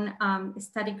on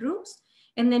study groups.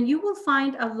 And then you will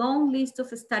find a long list of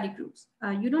study groups.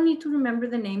 You don't need to remember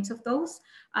the names of those.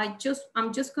 I'm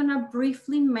just gonna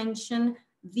briefly mention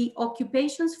the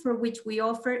occupations for which we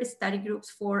offer study groups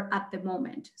for at the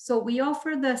moment. So we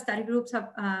offer the study groups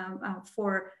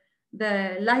for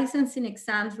the licensing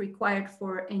exams required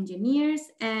for engineers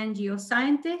and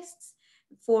geoscientists,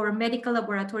 for medical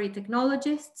laboratory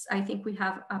technologists. I think we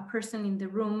have a person in the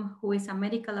room who is a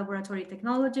medical laboratory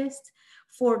technologist.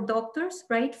 For doctors,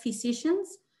 right,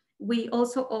 physicians, We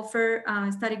also offer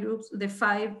study groups,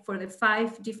 for the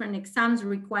 5 different exams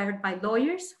required by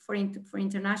lawyers, for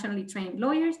internationally trained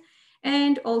lawyers,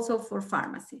 and also for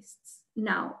pharmacists.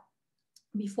 Now,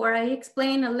 before I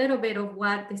explain a little bit of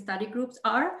what the study groups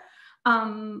are,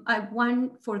 I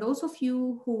want, for those of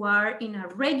you who are in a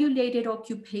regulated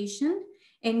occupation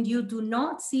and you do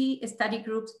not see study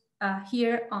groups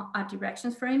here at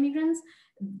Directions for Immigrants,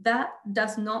 that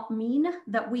does not mean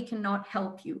that we cannot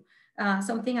help you.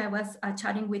 Something I was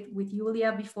chatting with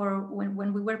Julia before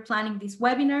when we were planning this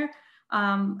webinar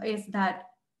is that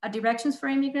at Directions for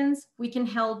Immigrants, we can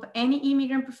help any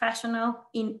immigrant professional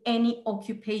in any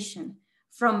occupation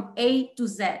from A to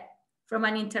Z, from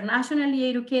an internationally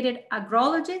educated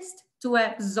agrologist to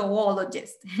a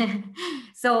zoologist.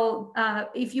 So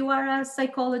if you are a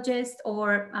psychologist,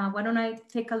 or why don't I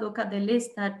take a look at the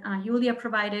list that Julia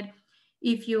provided.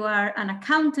 If you are an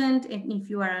accountant, and if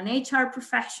you are an HR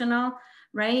professional,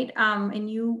 right, and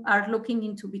you are looking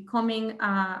into becoming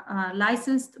a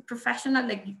licensed professional,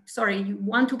 you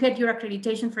want to get your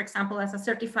accreditation, for example, as a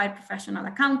certified professional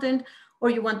accountant, or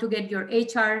you want to get your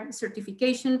HR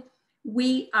certification,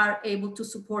 we are able to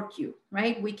support you,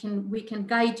 right? We can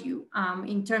guide you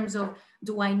in terms of,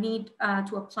 do I need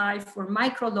to apply for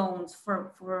microloans,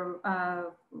 for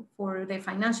the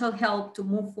financial help to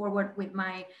move forward with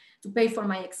to pay for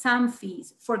my exam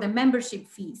fees, for the membership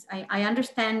fees. I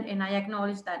understand and I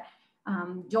acknowledge that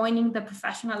joining the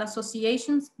professional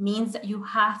associations means that you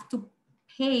have to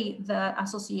pay the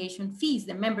association fees,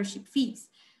 the membership fees,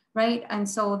 right? And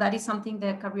so that is something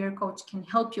the career coach can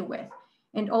help you with.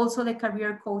 And also the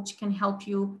career coach can help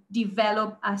you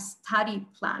develop a study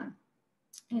plan.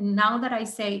 And now that I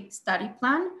say study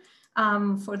plan,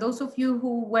 for those of you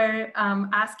who were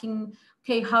asking,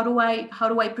 okay, how do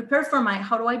I prepare for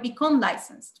how do I become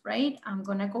licensed, right? I'm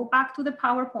gonna go back to the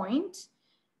PowerPoint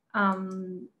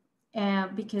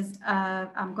because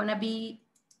I'm gonna be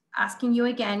asking you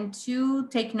again to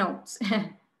take notes.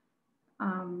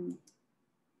 Am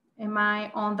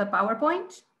I on the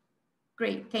PowerPoint?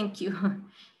 Great, thank you.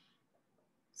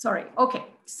 Sorry, okay.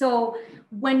 So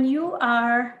when you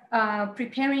are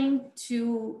preparing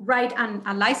to write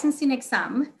a licensing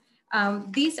exam,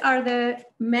 these are the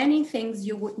many things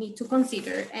you would need to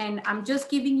consider. And I'm just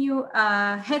giving you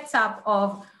a heads up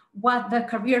of what the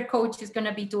career coach is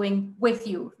gonna be doing with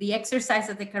you, the exercise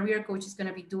that the career coach is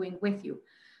gonna be doing with you.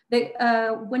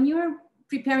 When you're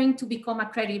preparing to become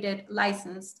accredited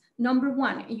licensed, number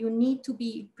one, you need to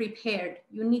be prepared.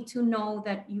 You need to know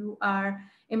that you are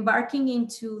embarking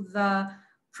into the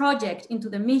project, into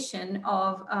the mission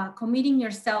of committing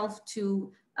yourself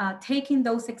to taking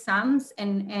those exams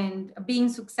and being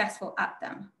successful at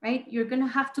them, right? You're gonna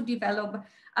have to develop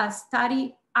a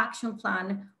study action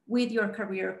plan with your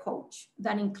career coach.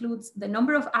 That includes the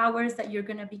number of hours that you're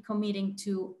gonna be committing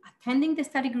to attending the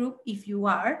study group if you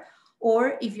are,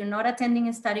 or if you're not attending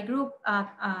a study group,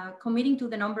 committing to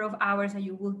the number of hours that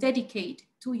you will dedicate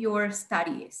to your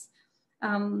studies.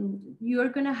 You're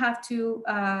gonna have to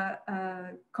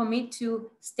commit to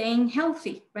staying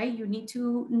healthy, right? You need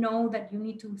to know that you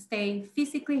need to stay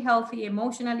physically healthy,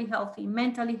 emotionally healthy,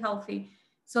 mentally healthy,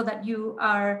 so that you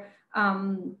are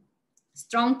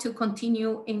strong to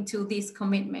continue into this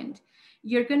commitment.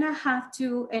 You're gonna have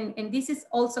to, and this is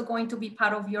also going to be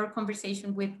part of your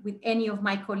conversation with any of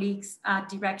my colleagues at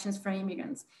Directions for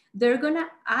Immigrants. They're gonna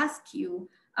ask you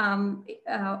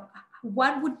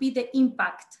what would be the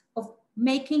impact of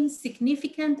making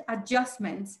significant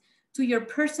adjustments to your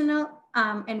personal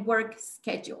and work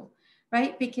schedule,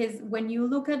 right? Because when you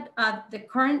look at the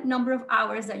current number of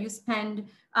hours that you spend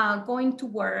going to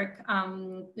work,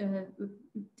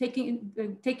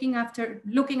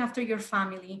 looking after your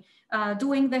family,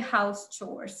 doing the house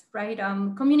chores, right?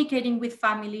 Communicating with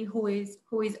family who is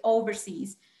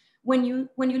overseas. When you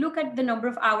look at the number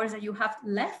of hours that you have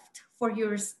left for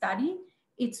your study,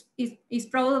 it's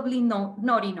probably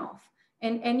not enough.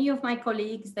 And any of my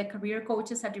colleagues, the career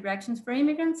coaches at Directions for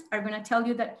Immigrants, are going to tell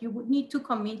you that you would need to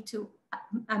commit to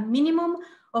a minimum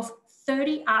of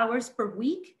 30 hours per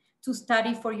week to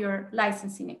study for your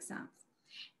licensing exams.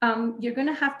 You're going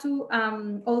to have to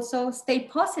also stay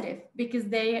positive, because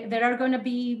there are going to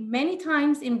be many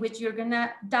times in which you're going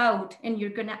to doubt and you're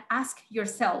going to ask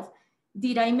yourself,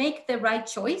 did I make the right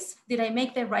choice? Did I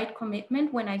make the right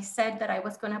commitment when I said that I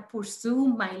was going to pursue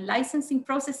my licensing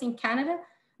process in Canada?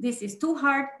 This is too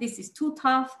hard. This is too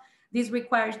tough. This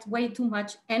requires way too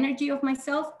much energy of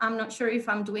myself. I'm not sure if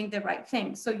I'm doing the right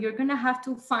thing. So you're going to have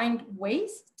to find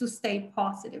ways to stay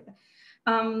positive.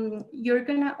 You're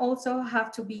going to also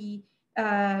have to be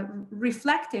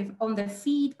reflective on the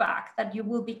feedback that you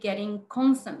will be getting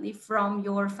constantly from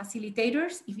your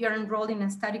facilitators if you're enrolled in a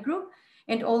study group,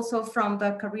 and also from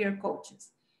the career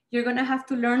coaches. You're gonna have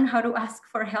to learn how to ask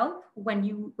for help when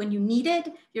you need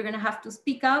it. You're gonna have to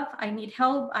speak up. I need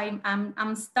help.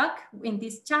 I'm stuck in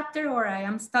this chapter, or I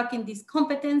am stuck in this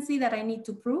competency that I need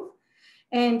to prove.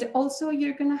 And also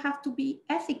you're gonna have to be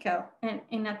ethical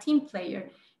and a team player.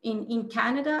 In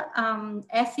Canada,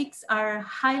 ethics are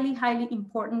highly, highly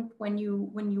important when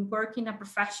you work in a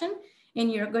profession, and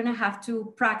you're gonna have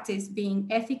to practice being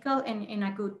ethical and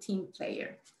a good team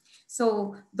player.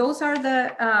 So those are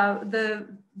the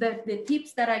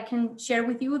tips that I can share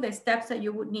with you, the steps that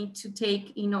you would need to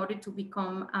take in order to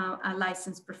become a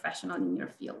licensed professional in your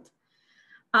field.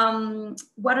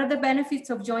 What are the benefits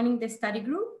of joining the study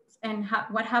group, and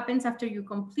what happens after you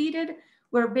complete it?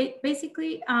 Where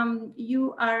basically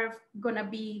you are gonna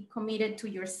be committed to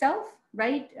yourself,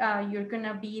 right? You're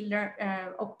gonna be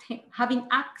having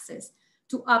access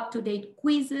to up-to-date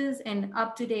quizzes and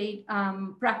up-to-date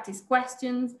practice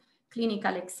questions,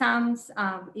 clinical exams.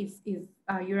 If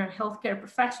you're a healthcare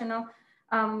professional,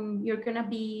 you're gonna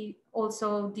be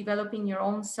also developing your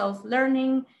own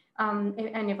self-learning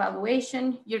and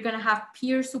evaluation. You're gonna have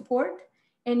peer support,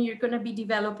 and you're gonna be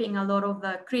developing a lot of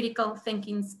the critical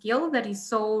thinking skill that is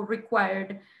so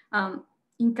required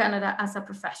in Canada as a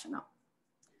professional.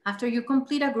 After you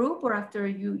complete a group, or after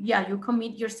you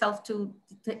commit yourself to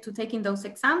taking those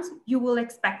exams, you will be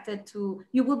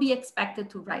expected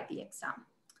to write the exam.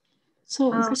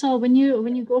 So, Priscilla, when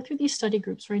you go through these study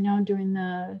groups right now during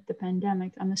the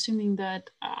pandemic, I'm just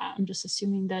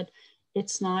assuming that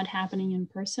it's not happening in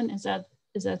person. Is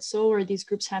that so? Or are these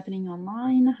groups happening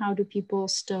online? How do people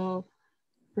still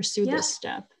pursue this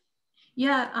step?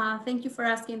 Yeah, thank you for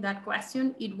asking that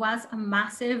question. It was a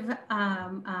massive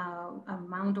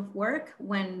amount of work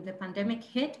when the pandemic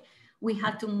hit. We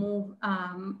had to move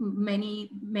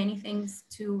many things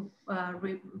to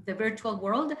the virtual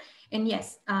world. And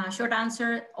yes, short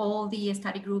answer, all the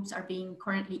study groups are being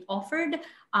currently offered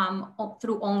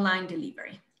through online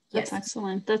delivery. That's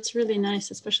excellent. That's really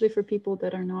nice, especially for people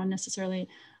that are not necessarily,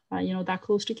 that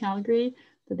close to Calgary,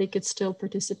 that they could still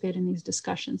participate in these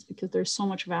discussions, because there's so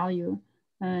much value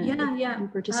in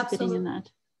participating in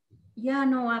that. Yeah,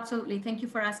 no, absolutely. Thank you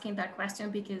for asking that question,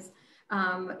 because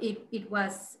it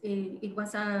was a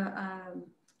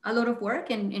lot of work,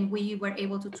 and we were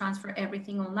able to transfer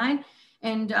everything online.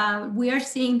 And we are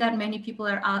seeing that many people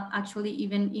are actually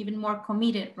even more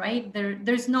committed, right?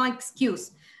 There's no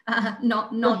excuse.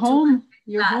 You're home.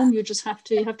 You just have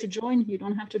to join. You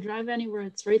don't have to drive anywhere.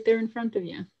 It's right there in front of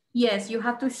you. Yes, you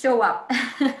have to show up.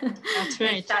 That's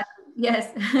right. Exactly.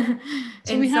 Yes.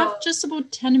 So we have just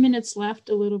about 10 minutes left,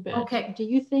 a little bit. Okay. Do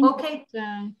you think,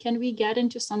 can we get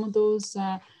into some of those?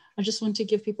 I just want to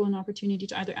give people an opportunity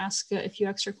to either ask a few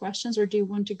extra questions, or do you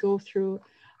want to go through,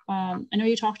 I know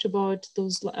you talked about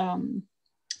those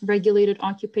regulated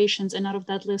occupations, and out of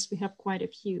that list, we have quite a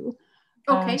few.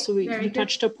 Okay. So we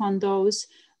touched upon those.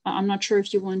 I'm not sure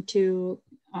if you want to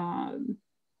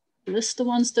list the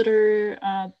ones that are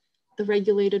the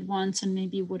regulated ones, and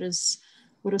maybe what are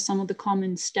some of the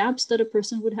common steps that a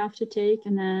person would have to take,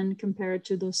 and then compare it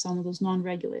to some of those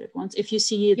non-regulated ones, if you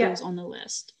see those on the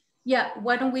list. Yeah,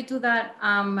 why don't we do that?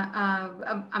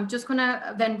 I'm just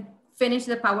gonna then finish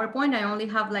the PowerPoint. I only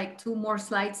have like 2 more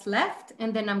slides left,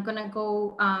 and then I'm gonna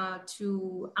go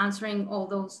to answering all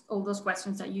those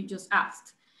questions that you just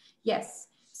asked. Yes,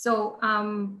 so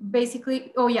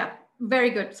basically,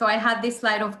 very good. So I had this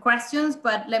slide of questions,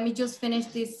 but let me just finish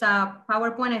this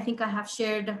PowerPoint. I think I have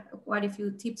shared quite a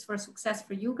few tips for success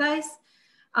for you guys.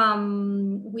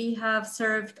 We have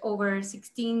served over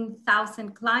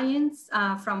 16,000 clients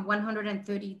from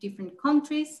 130 different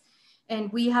countries,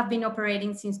 and we have been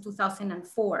operating since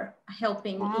 2004,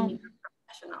 helping immigrant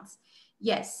professionals.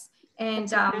 Yes, and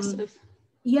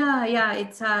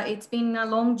it's been a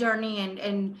long journey,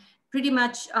 and pretty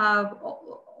much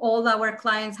all our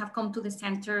clients have come to the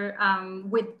center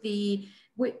with the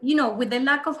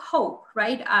lack of hope,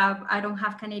 right? I don't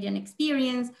have Canadian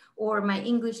experience, or my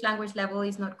English language level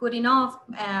is not good enough,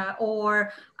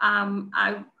 or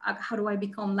how do I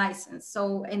become licensed?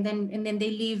 So, and then they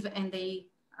leave, and they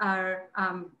are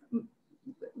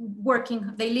working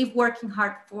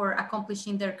hard for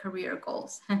accomplishing their career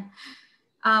goals.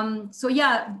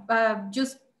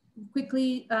 Just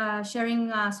quickly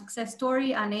sharing a success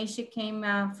story. Anisha came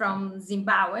from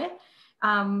Zimbabwe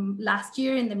last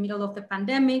year in the middle of the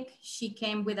pandemic. She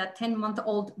came with a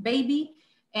 10-month-old baby,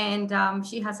 and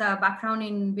she has a background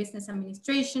in business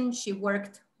administration. She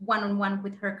worked one-on-one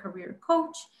with her career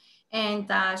coach,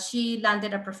 and she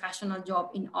landed a professional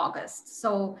job in August.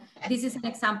 So this is an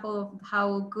example of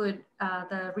how good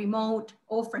the remote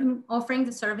offering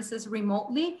the services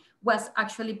remotely was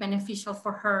actually beneficial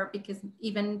for her, because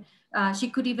even she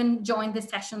could even join the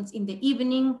sessions in the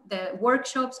evening, the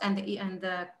workshops, and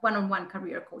the one-on-one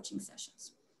career coaching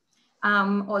sessions.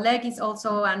 Oleg is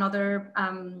also another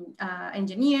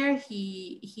engineer.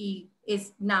 He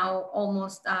is now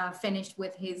almost finished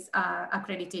with his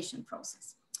accreditation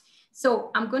process.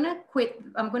 So I'm gonna quit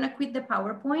the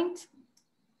PowerPoint,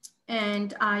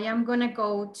 and I am gonna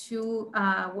go to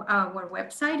our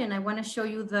website, and I wanna show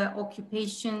you the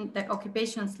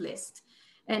occupations list.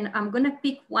 And I'm gonna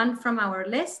pick one from our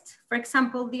list, for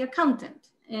example, the accountant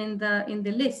in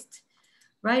the list,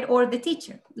 right? Or the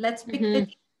teacher. Let's pick the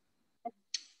teacher.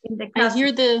 I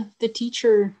hear the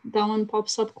teacher, that one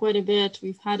pops up quite a bit.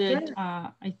 We've had it,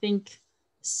 I think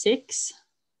 6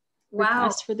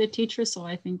 requests for the teacher. So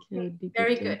I think it would be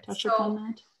good to touch upon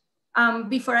that.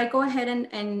 Before I go ahead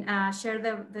and share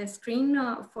the screen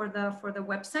for the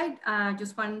website, I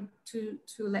just want to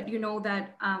let you know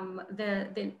that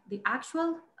the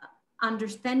actual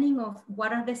understanding of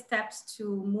what are the steps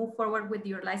to move forward with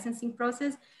your licensing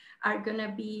process are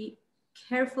gonna be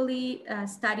carefully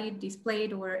studied,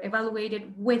 displayed, or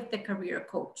evaluated with the career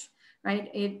coach, right?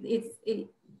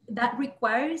 That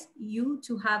requires you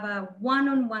to have a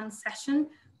one-on-one session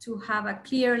to have a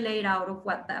clear layout of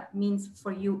what that means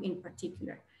for you in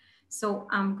particular. So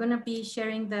I'm gonna be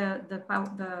sharing the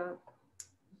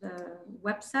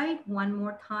website one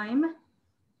more time.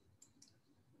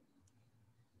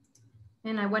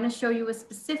 And I wanna show you a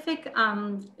specific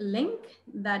link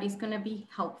that is gonna be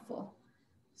helpful.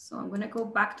 So I'm gonna go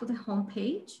back to the home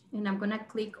page, and I'm gonna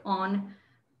click on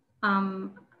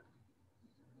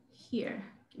here.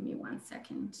 Give me one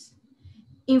second.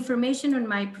 Information on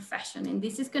my profession. And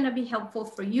this is gonna be helpful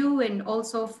for you and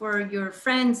also for your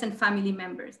friends and family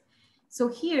members. So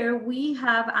here we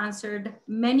have answered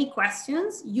many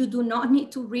questions. You do not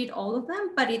need to read all of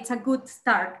them, but it's a good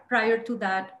start prior to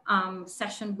that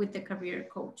session with the career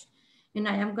coach. And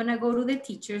I am gonna go to the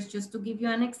teachers just to give you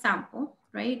an example,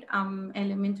 right?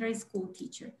 Elementary school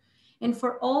teacher. And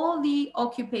for all the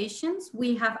occupations,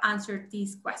 we have answered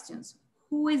these questions.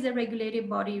 Who is the regulated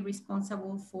body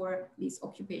responsible for this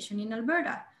occupation in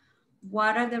Alberta?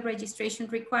 What are the registration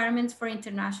requirements for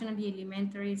internationally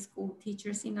elementary school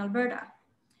teachers in Alberta?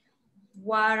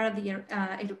 What are the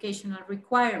educational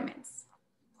requirements?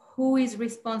 Who is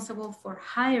responsible for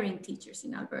hiring teachers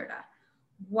in Alberta?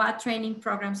 What training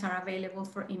programs are available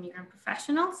for immigrant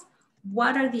professionals?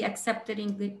 What are the accepted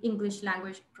English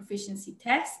language proficiency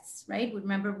tests, right?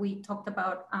 Remember, we talked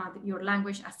about your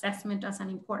language assessment as an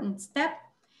important step.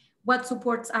 What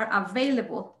supports are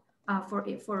available for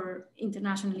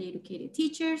internationally educated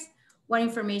teachers? What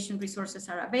information resources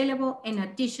are available, and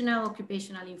additional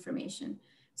occupational information.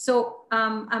 So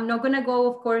I'm not gonna go,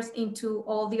 of course, into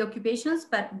all the occupations,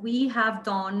 but we have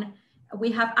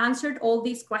answered all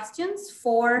these questions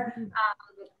for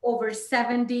over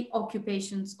 70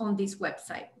 occupations on this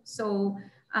website. So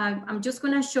I'm just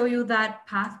gonna show you that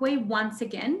pathway once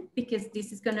again, because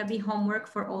this is gonna be homework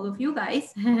for all of you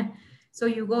guys. So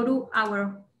you go to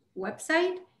our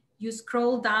website, you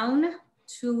scroll down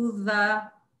to the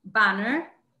banner,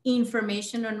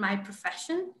 information on my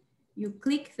profession, you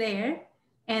click there,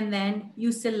 and then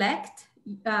you select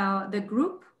the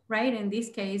group, right? In this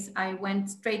case, I went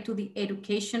straight to the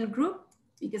education group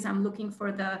because I'm looking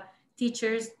for the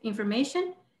teacher's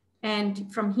information.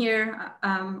 And from here,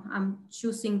 I'm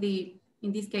choosing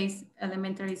in this case,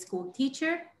 elementary school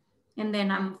teacher. And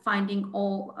then I'm finding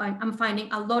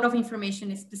a lot of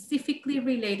information specifically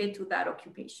related to that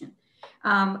occupation.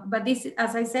 But this,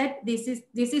 as I said, this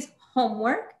is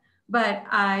homework, but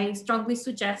I strongly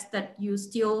suggest that you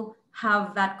still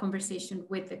have that conversation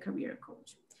with the career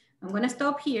coach. I'm gonna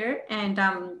stop here, and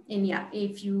yeah,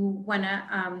 if you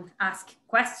wanna ask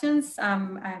questions,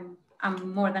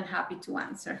 I'm more than happy to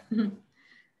answer.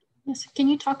 Yes, can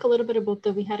you talk a little bit about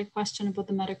we had a question about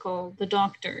the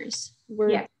doctors.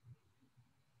 Yeah.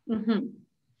 Mm-hmm.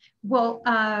 Well,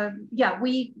 yeah,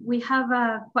 we have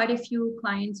quite a few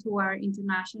clients who are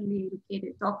internationally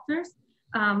educated doctors.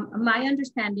 My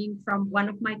understanding from one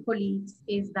of my colleagues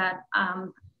is that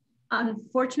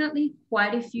unfortunately,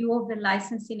 quite a few of the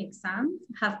licensing exams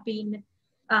have been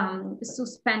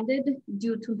suspended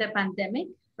due to the pandemic,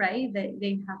 right?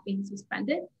 They have been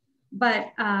suspended.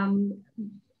 But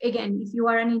again, if you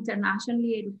are an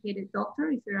internationally educated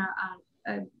doctor, if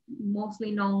you're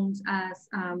mostly known as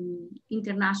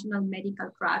international medical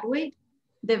graduate,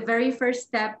 the very first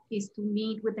step is to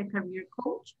meet with a career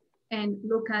coach and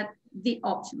look at the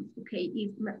options. Okay,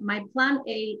 if my plan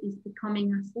A is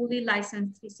becoming a fully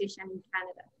licensed physician in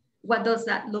Canada, what does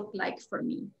that look like for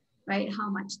me, right? How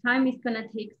much time it's gonna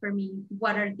take for me?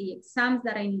 What are the exams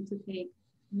that I need to take?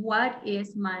 What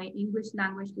is my English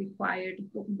language required?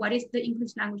 What is the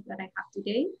English language that I have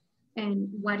today? And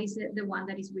what is the one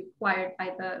that is required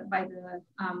by the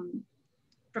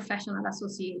professional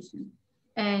association?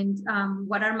 And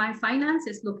what are my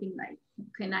finances looking like?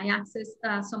 Can I access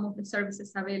some of the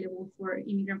services available for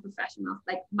immigrant professionals,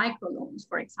 like microloans,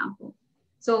 for example?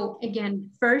 So again,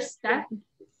 first step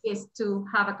is to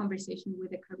have a conversation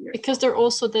with a career. Because they're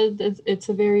also, it's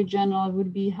a very general, it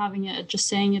would be having just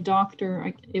saying a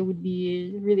doctor, it would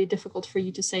be really difficult for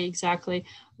you to say exactly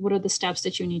what are the steps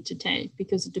that you need to take,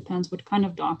 because it depends what kind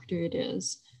of doctor it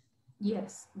is.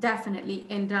 Yes, definitely.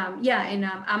 And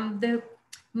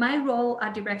my role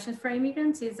at Directions for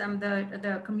Immigrants is I'm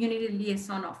the community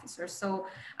liaison officer. So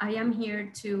I am here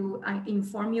to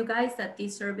inform you guys that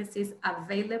this service is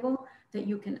available, that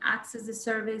you can access the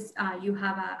service. You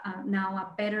have now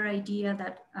a better idea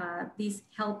that this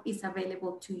help is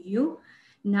available to you.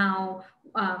 Now,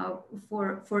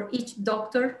 for each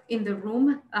doctor in the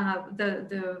room,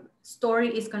 the story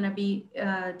is going to be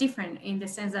different, in the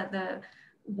sense that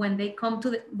when they come to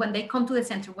the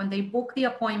center, when they book the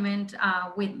appointment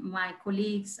with my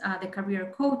colleagues, the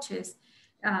career coaches,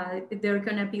 they're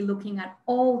going to be looking at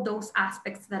all those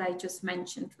aspects that I just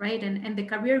mentioned, right? And the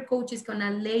career coach is going to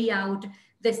lay out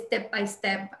the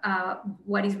step-by-step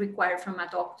what is required from a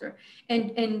doctor.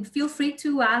 And feel free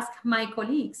to ask my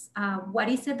colleagues, what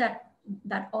is it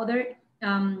that other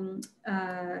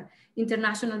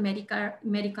international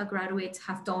medical graduates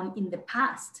have done in the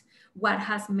past? What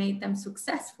has made them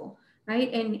successful,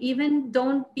 right? And even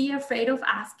don't be afraid of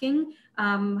asking,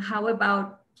 how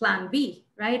about plan B,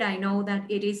 right? I know that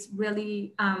it is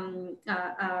really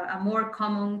a more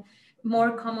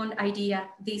common idea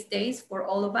these days for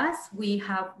all of us. We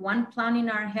have one plan in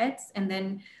our heads, and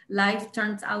then life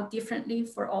turns out differently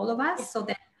for all of us. So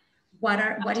then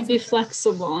what is be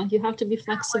flexible. You have to be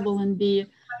flexible and be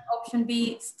option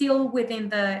B still within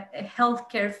the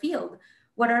healthcare field.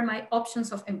 What are my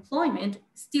options of employment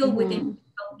still within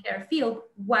the healthcare field,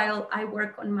 while I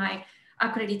work on my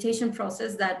accreditation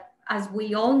process that, as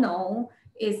we all know,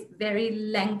 is very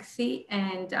lengthy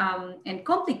and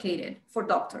complicated for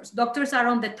doctors. Doctors are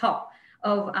on the top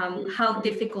of how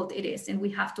difficult it is, and we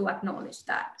have to acknowledge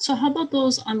that. So how about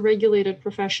those unregulated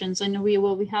professions? I know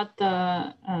we had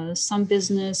the some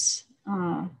business,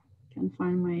 can't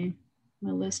find my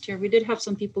list here. We did have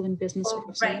some people in business,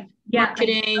 right?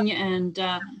 Marketing, like, and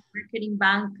marketing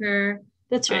banker.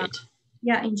 That's right.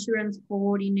 Insurance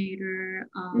coordinator,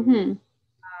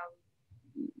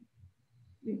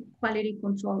 quality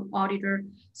control auditor.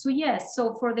 So yes,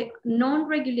 so for the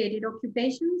non-regulated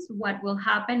occupations, what will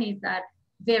happen is that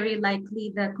very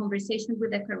likely the conversation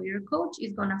with the career coach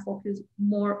is going to focus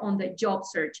more on the job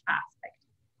search aspect.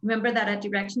 Remember that at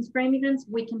Directions for Immigrants,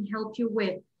 we can help you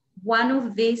with one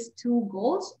of these two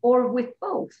goals, or with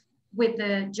both, with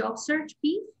the job search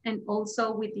piece and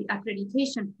also with the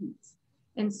accreditation piece.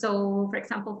 And so, for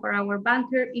example, for our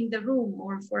banker in the room,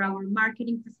 or for our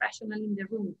marketing professional in the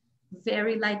room,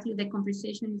 very likely the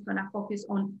conversation is going to focus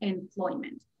on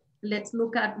employment. Let's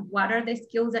look at what are the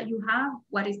skills that you have,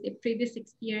 what is the previous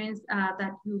experience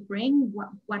that you bring,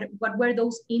 what were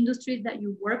those industries that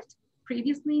you worked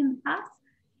previously in the past,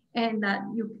 and that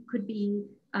you could be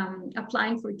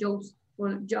applying for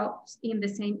jobs in the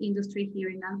same industry here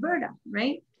in Alberta,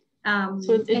 right?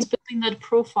 So it's building that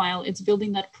profile. It's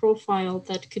building that profile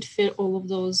that could fit all of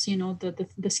those, you know,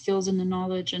 the skills and the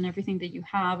knowledge and everything that you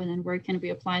have, and then where can we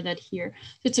apply that here?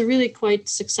 So it's a really quite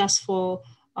successful,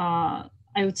 I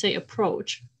would say,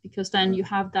 approach, because then you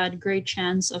have that great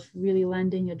chance of really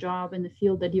landing a job in the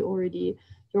field that you're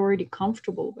already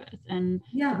comfortable with. And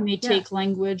it may take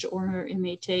language, or it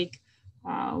may take,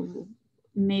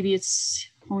 maybe it's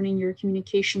honing your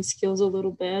communication skills a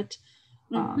little bit.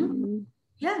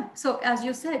 So as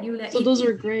you said, so those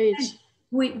are great.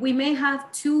 We may have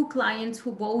two clients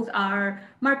who both are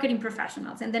marketing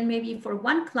professionals, and then maybe for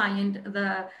one client,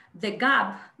 the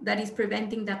gap that is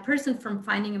preventing that person from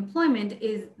finding employment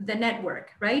is the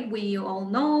network, right? We all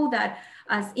know that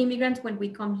as immigrants, when we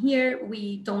come here,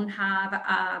 we don't have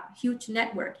a huge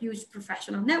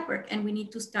professional network, and we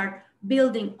need to start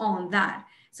building on that.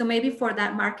 So maybe for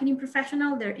that marketing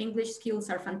professional, their English skills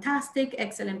are fantastic,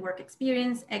 excellent work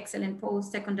experience, excellent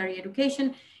post-secondary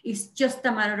education. It's just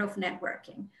a matter of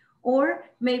networking. Or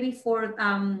maybe for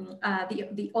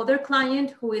the other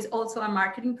client who is also a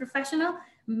marketing professional,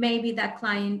 maybe that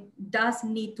client does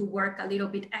need to work a little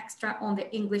bit extra on the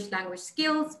English language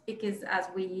skills, because as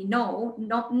we know,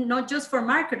 not just for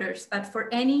marketers, but for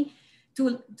any,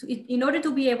 in order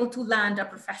to be able to land a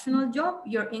professional job,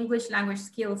 your English language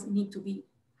skills need to be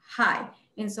high.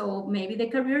 And so maybe the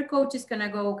career coach is gonna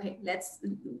go, okay,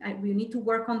 we need to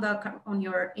work on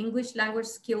your English language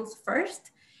skills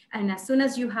first. And as soon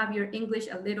as you have your English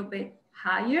a little bit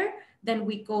higher, then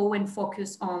we go and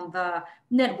focus on the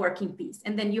networking piece.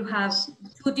 And then you have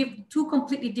two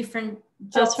completely different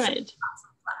jobs. That's right.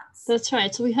 That's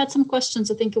right. So we had some questions.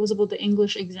 I think it was about the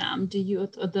English exam. Do you,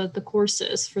 the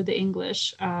courses for the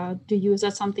English, is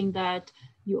that something that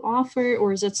you offer,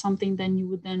 or is it something then you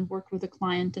would then work with a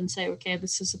client and say, okay,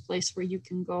 this is a place where you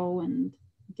can go and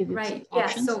give you options? Yeah,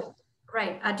 so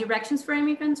at Directions for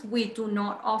Immigrants, we do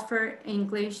not offer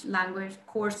English language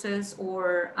courses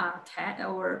or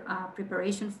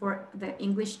preparation for the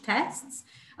English tests.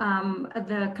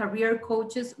 The career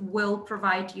coaches will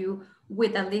provide you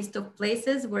with a list of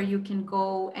places where you can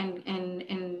go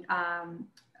and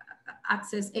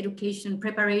access education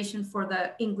preparation for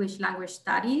the English language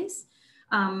studies.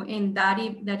 And that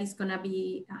is going to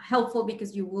be helpful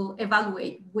because you will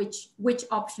evaluate which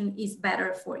option is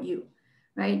better for you.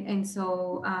 Right. And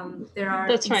so there are.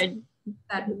 That's right.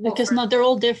 Because they're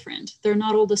all different. They're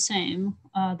not all the same.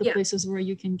 Places where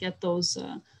you can get those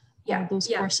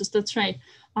courses. That's right.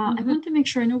 I want to make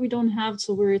sure, I know we don't have,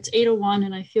 so it's 8:01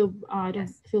 and I don't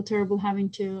feel terrible having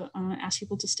to ask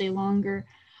people to stay longer.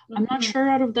 I'm not sure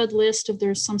out of that list if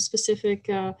there's some specific,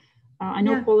 I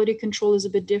know quality control is a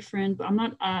bit different, but I'm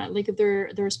not, like if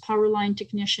there's power line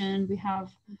technician, we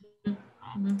have,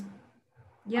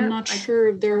 I'm not sure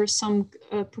if there are some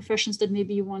professions that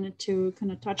maybe you wanted to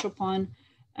kind of touch upon.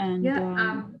 And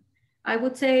I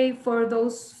would say for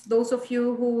those of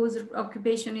you whose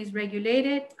occupation is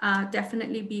regulated,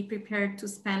 definitely be prepared to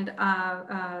spend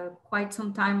quite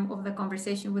some time of the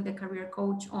conversation with the career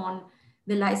coach on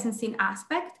the licensing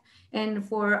aspect. And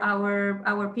for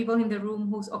our people in the room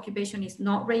whose occupation is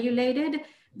not regulated,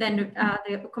 then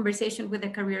the conversation with the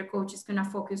career coach is going to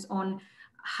focus on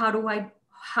how do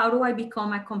I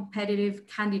become a competitive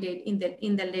candidate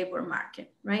in the labor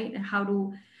market, right? And how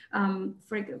do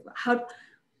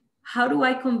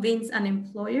I convince an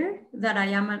employer that I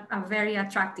am a very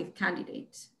attractive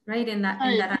candidate, right? And that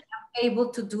I am able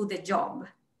to do the job.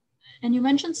 And you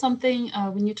mentioned something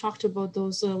when you talked about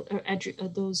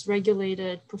those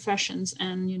regulated professions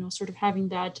and, sort of having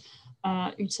that,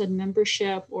 you said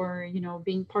membership or,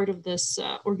 being part of this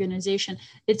organization.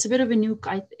 It's a bit of a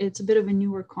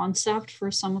newer concept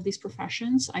for some of these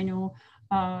professions. I know,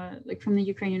 like from the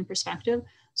Ukrainian perspective.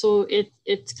 So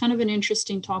it's kind of an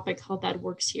interesting topic how that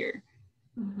works here.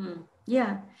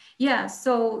 Yeah.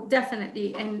 So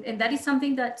definitely, and that is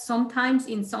something that sometimes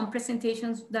in some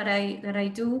presentations that I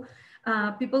do,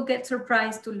 people get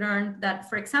surprised to learn that,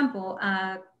 for example,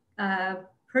 a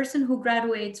person who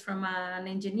graduates from an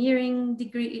engineering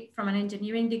degree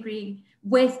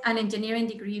with an engineering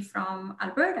degree from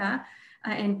Alberta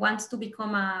and wants to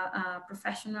become a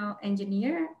professional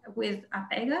engineer with a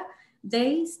PEGA,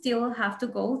 they still have to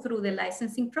go through the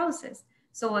licensing process.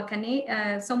 So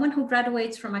someone who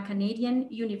graduates from a Canadian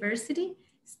university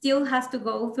still has to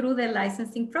go through the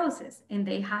licensing process, and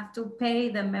they have to pay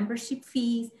the membership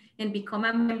fees and become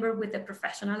a member with the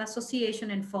professional association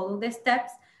and follow the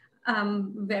steps,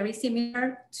 very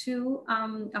similar to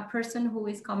a person who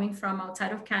is coming from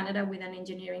outside of Canada with an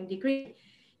engineering degree.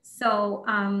 So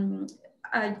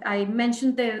I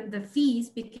mentioned the fees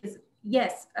because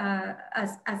yes,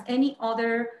 as any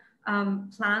other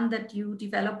plan that you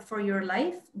develop for your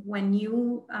life, when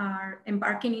you are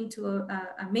embarking into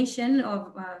a mission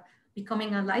of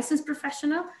becoming a licensed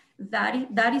professional,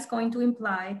 that is going to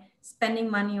imply spending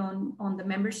money on the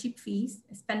membership fees,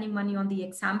 spending money on the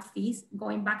exam fees,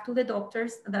 going back to the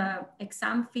doctors, the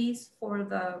exam fees for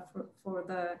the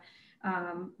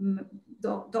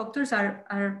doctors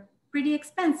are pretty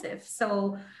expensive.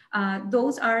 So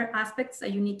those are aspects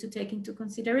that you need to take into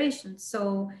consideration.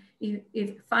 So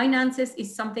if finances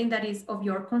is something that is of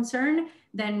your concern,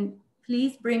 then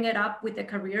please bring it up with the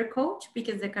career coach,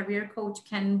 because the career coach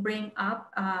can bring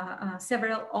up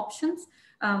several options.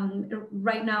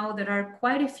 Right now, there are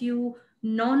quite a few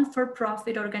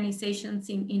non-for-profit organizations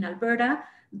in Alberta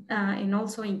and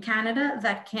also in Canada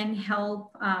that can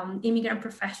help immigrant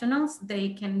professionals. They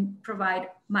can provide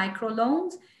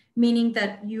microloans, meaning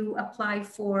that you apply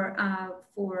for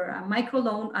a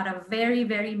microloan at a very,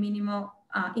 very minimal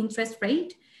interest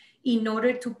rate in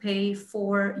order to pay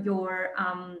for your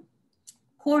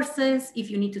courses, if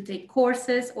you need to take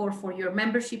courses, or for your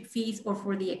membership fees or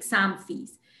for the exam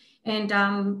fees.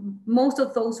 And most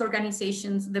of those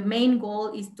organizations, the main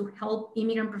goal is to help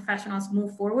immigrant professionals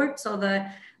move forward. So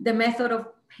the method of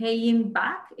paying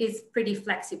back is pretty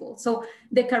flexible. So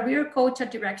the career coach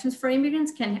at Directions for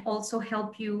Immigrants can also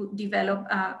help you develop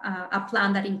a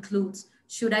plan that includes,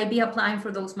 should I be applying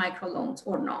for those microloans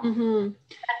or not?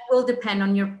 That will depend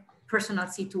on your personal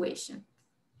situation.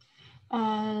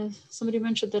 Somebody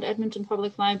mentioned that Edmonton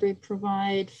Public Library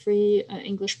provide free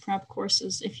English prep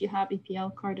courses if you have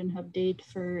EPL card and have date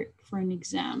for an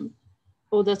exam.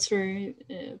 Oh, that's very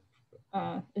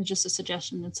just a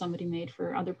suggestion that somebody made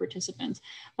for other participants.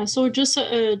 So just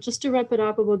to wrap it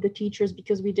up about the teachers,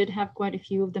 because we did have quite a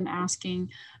few of them asking,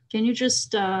 can you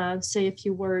just say a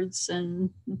few words and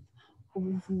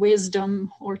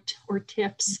wisdom or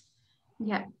tips?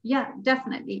 Yeah,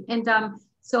 definitely. And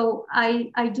so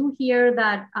I do hear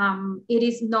that it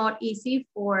is not easy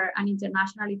for an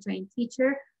internationally trained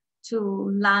teacher to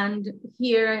land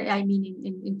here, I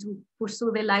mean, to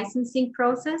pursue the licensing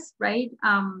process, right?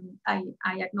 I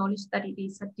acknowledge that it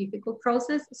is a difficult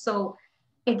process. So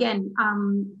again,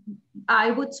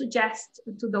 I would suggest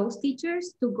to those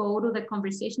teachers to go to the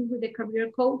conversation with the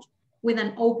career coach with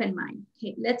an open mind.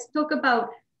 Okay, let's talk about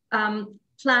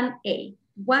plan A.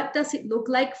 What does it look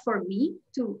like for me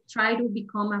to try to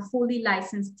become a fully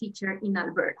licensed teacher in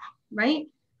Alberta, right?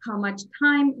 How much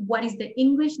time, what is the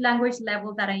English language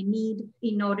level that I need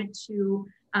in order to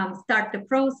start the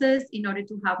process, in order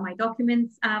to have my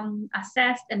documents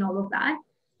assessed and all of that.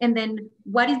 And then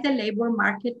what is the labor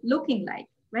market looking like,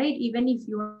 right? Even if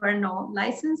you are not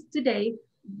licensed today,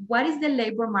 what is the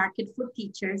labor market for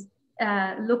teachers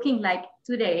looking like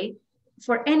today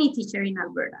for any teacher in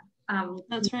Alberta?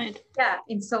 That's right. Yeah,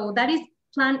 and so that is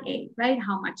plan A, right?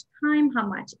 How much time, how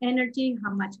much energy,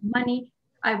 how much money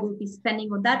I will be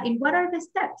spending on that, and what are the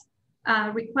steps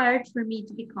required for me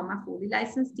to become a fully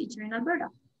licensed teacher in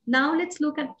Alberta. Now let's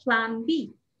look at plan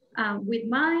B. With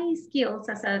my skills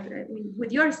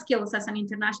with your skills as an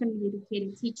internationally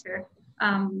educated teacher,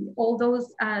 all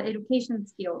those education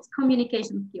skills,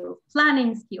 communication skills,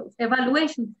 planning skills,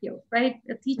 evaluation skills, right?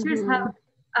 The teachers have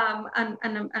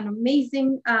an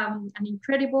amazing, an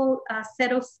incredible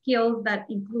set of skills that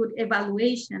include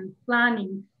evaluation,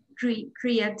 planning,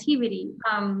 creativity,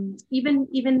 even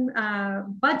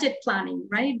budget planning,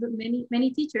 right? But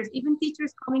many teachers, even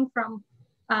teachers coming from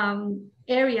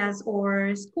areas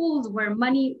or schools where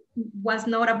money was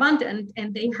not abundant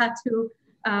and they had to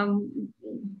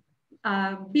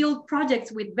build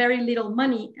projects with very little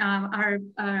money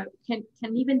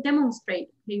can even demonstrate,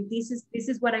 okay, this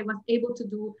is what I was able to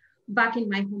do back in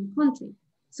my home country.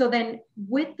 So then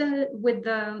with the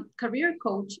career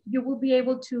coach, you will be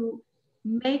able to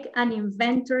make an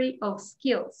inventory of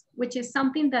skills, which is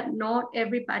something that not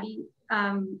everybody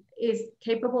is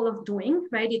capable of doing,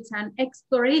 right? It's an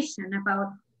exploration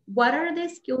about what are the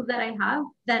skills that I have,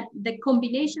 that the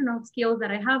combination of skills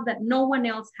that I have that no one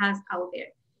else has out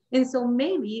there. And so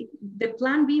maybe the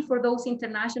plan B for those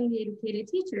internationally educated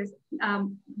teachers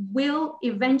will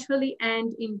eventually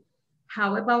end in,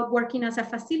 how about working as a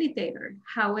facilitator?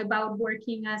 How about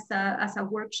working as a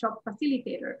workshop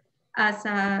facilitator?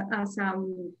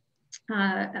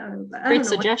 Great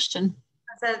suggestion.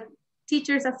 As a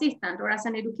teacher's assistant or as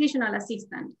an educational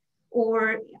assistant,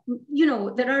 or, you know,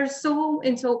 there are so,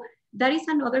 and so that is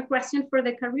another question for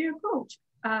the career coach.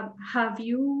 Have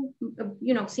you,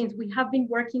 you know, since we have been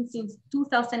working since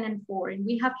 2004 and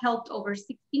we have helped over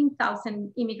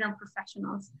 16,000 immigrant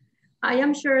professionals, I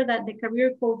am sure that the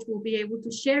career coach will be able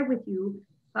to share with you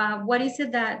what is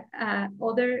it that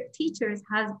other teachers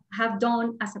have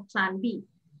done as a plan B.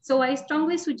 So I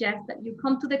strongly suggest that you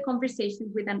come to the conversation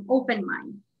with an open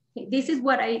mind. Okay, this is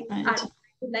what I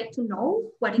would like to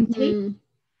know, what it takes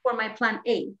for my plan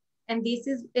A. And this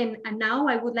is, and now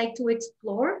I would like to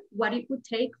explore what it would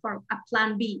take for a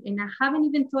plan B. And I haven't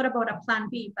even thought about a plan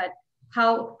B, but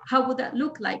how would that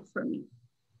look like for me?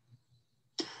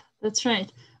 That's right.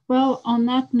 Well, on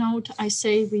that note, I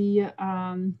say we,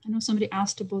 I know somebody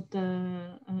asked about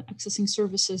the accessing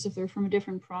services if they're from a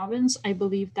different province. I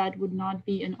believe that would not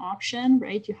be an option,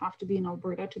 right? You have to be in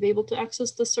Alberta to be able to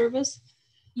access the service.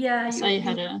 Yeah,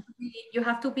 you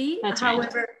have to be.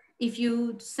 However, right, if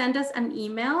you send us an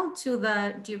email to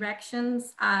the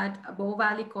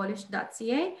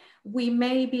directions@bowvalleycollege.ca, we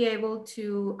may be able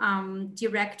to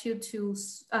direct you to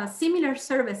similar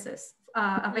services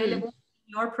available in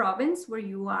your province where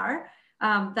you are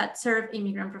that serve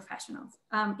immigrant professionals.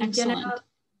 In general,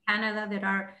 Canada, there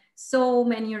are so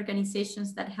many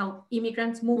organizations that help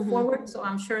immigrants move forward. So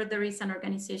I'm sure there is an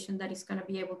organization that is going to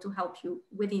be able to help you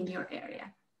within your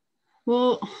area.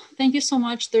 Well, thank you so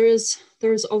much. There's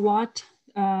a lot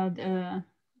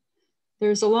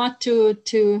there's a lot to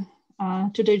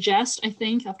digest, I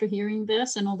think, after hearing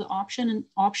this and all the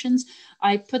options.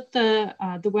 I put the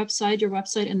website, your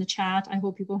website, in the chat. I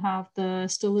hope people have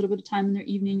still a little bit of time in their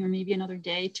evening or maybe another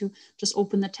day to just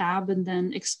open the tab and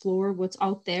then explore what's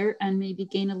out there and maybe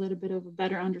gain a little bit of a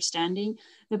better understanding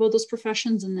about those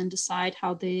professions and then decide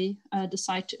how they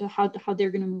how they're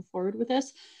going to move forward with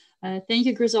this. Thank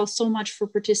you, Grizel, so much for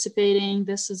participating.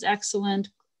 This is excellent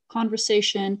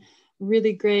conversation.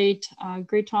 Really great,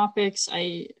 great topics.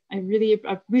 I really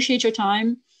appreciate your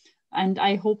time, and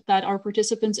I hope that our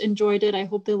participants enjoyed it. I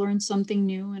hope they learned something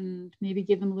new and maybe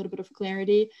give them a little bit of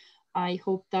clarity. I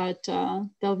hope that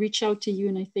they'll reach out to you,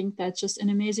 and I think that's just an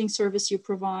amazing service you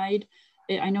provide.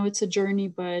 I know it's a journey,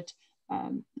 but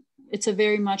it's a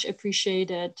very much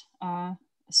appreciated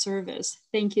service.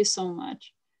 Thank you so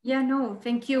much. Yeah, no,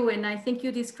 thank you. And I think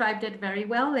you described it very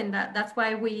well, and that's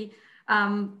why we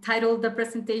titled the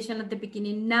presentation at the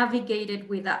beginning, Navigate It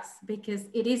With Us, because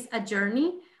it is a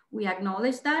journey. We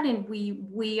acknowledge that, and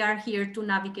we are here to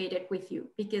navigate it with you,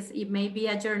 because it may be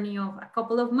a journey of a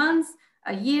couple of months,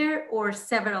 a year, or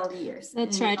several years.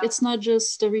 That's right. It's not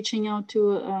just reaching out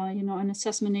to an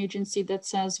assessment agency that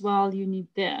says, well, you need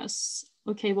this.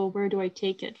 Okay, well, where do I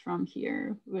take it from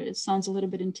here? It sounds a little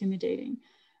bit intimidating.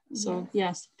 So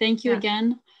yes, thank you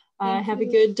again. Have a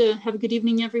good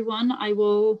evening, everyone. I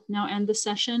will now end the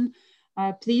session.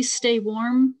 Please stay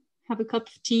warm, have a cup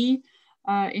of tea,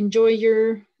 enjoy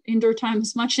your indoor time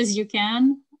as much as you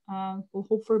can. We'll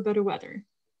hope for better weather.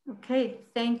 Okay,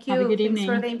 thank you. Have a good evening.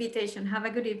 Thanks for the invitation. Have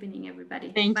a good evening,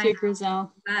 everybody. Thank you,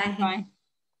 Grizel. Bye. Bye.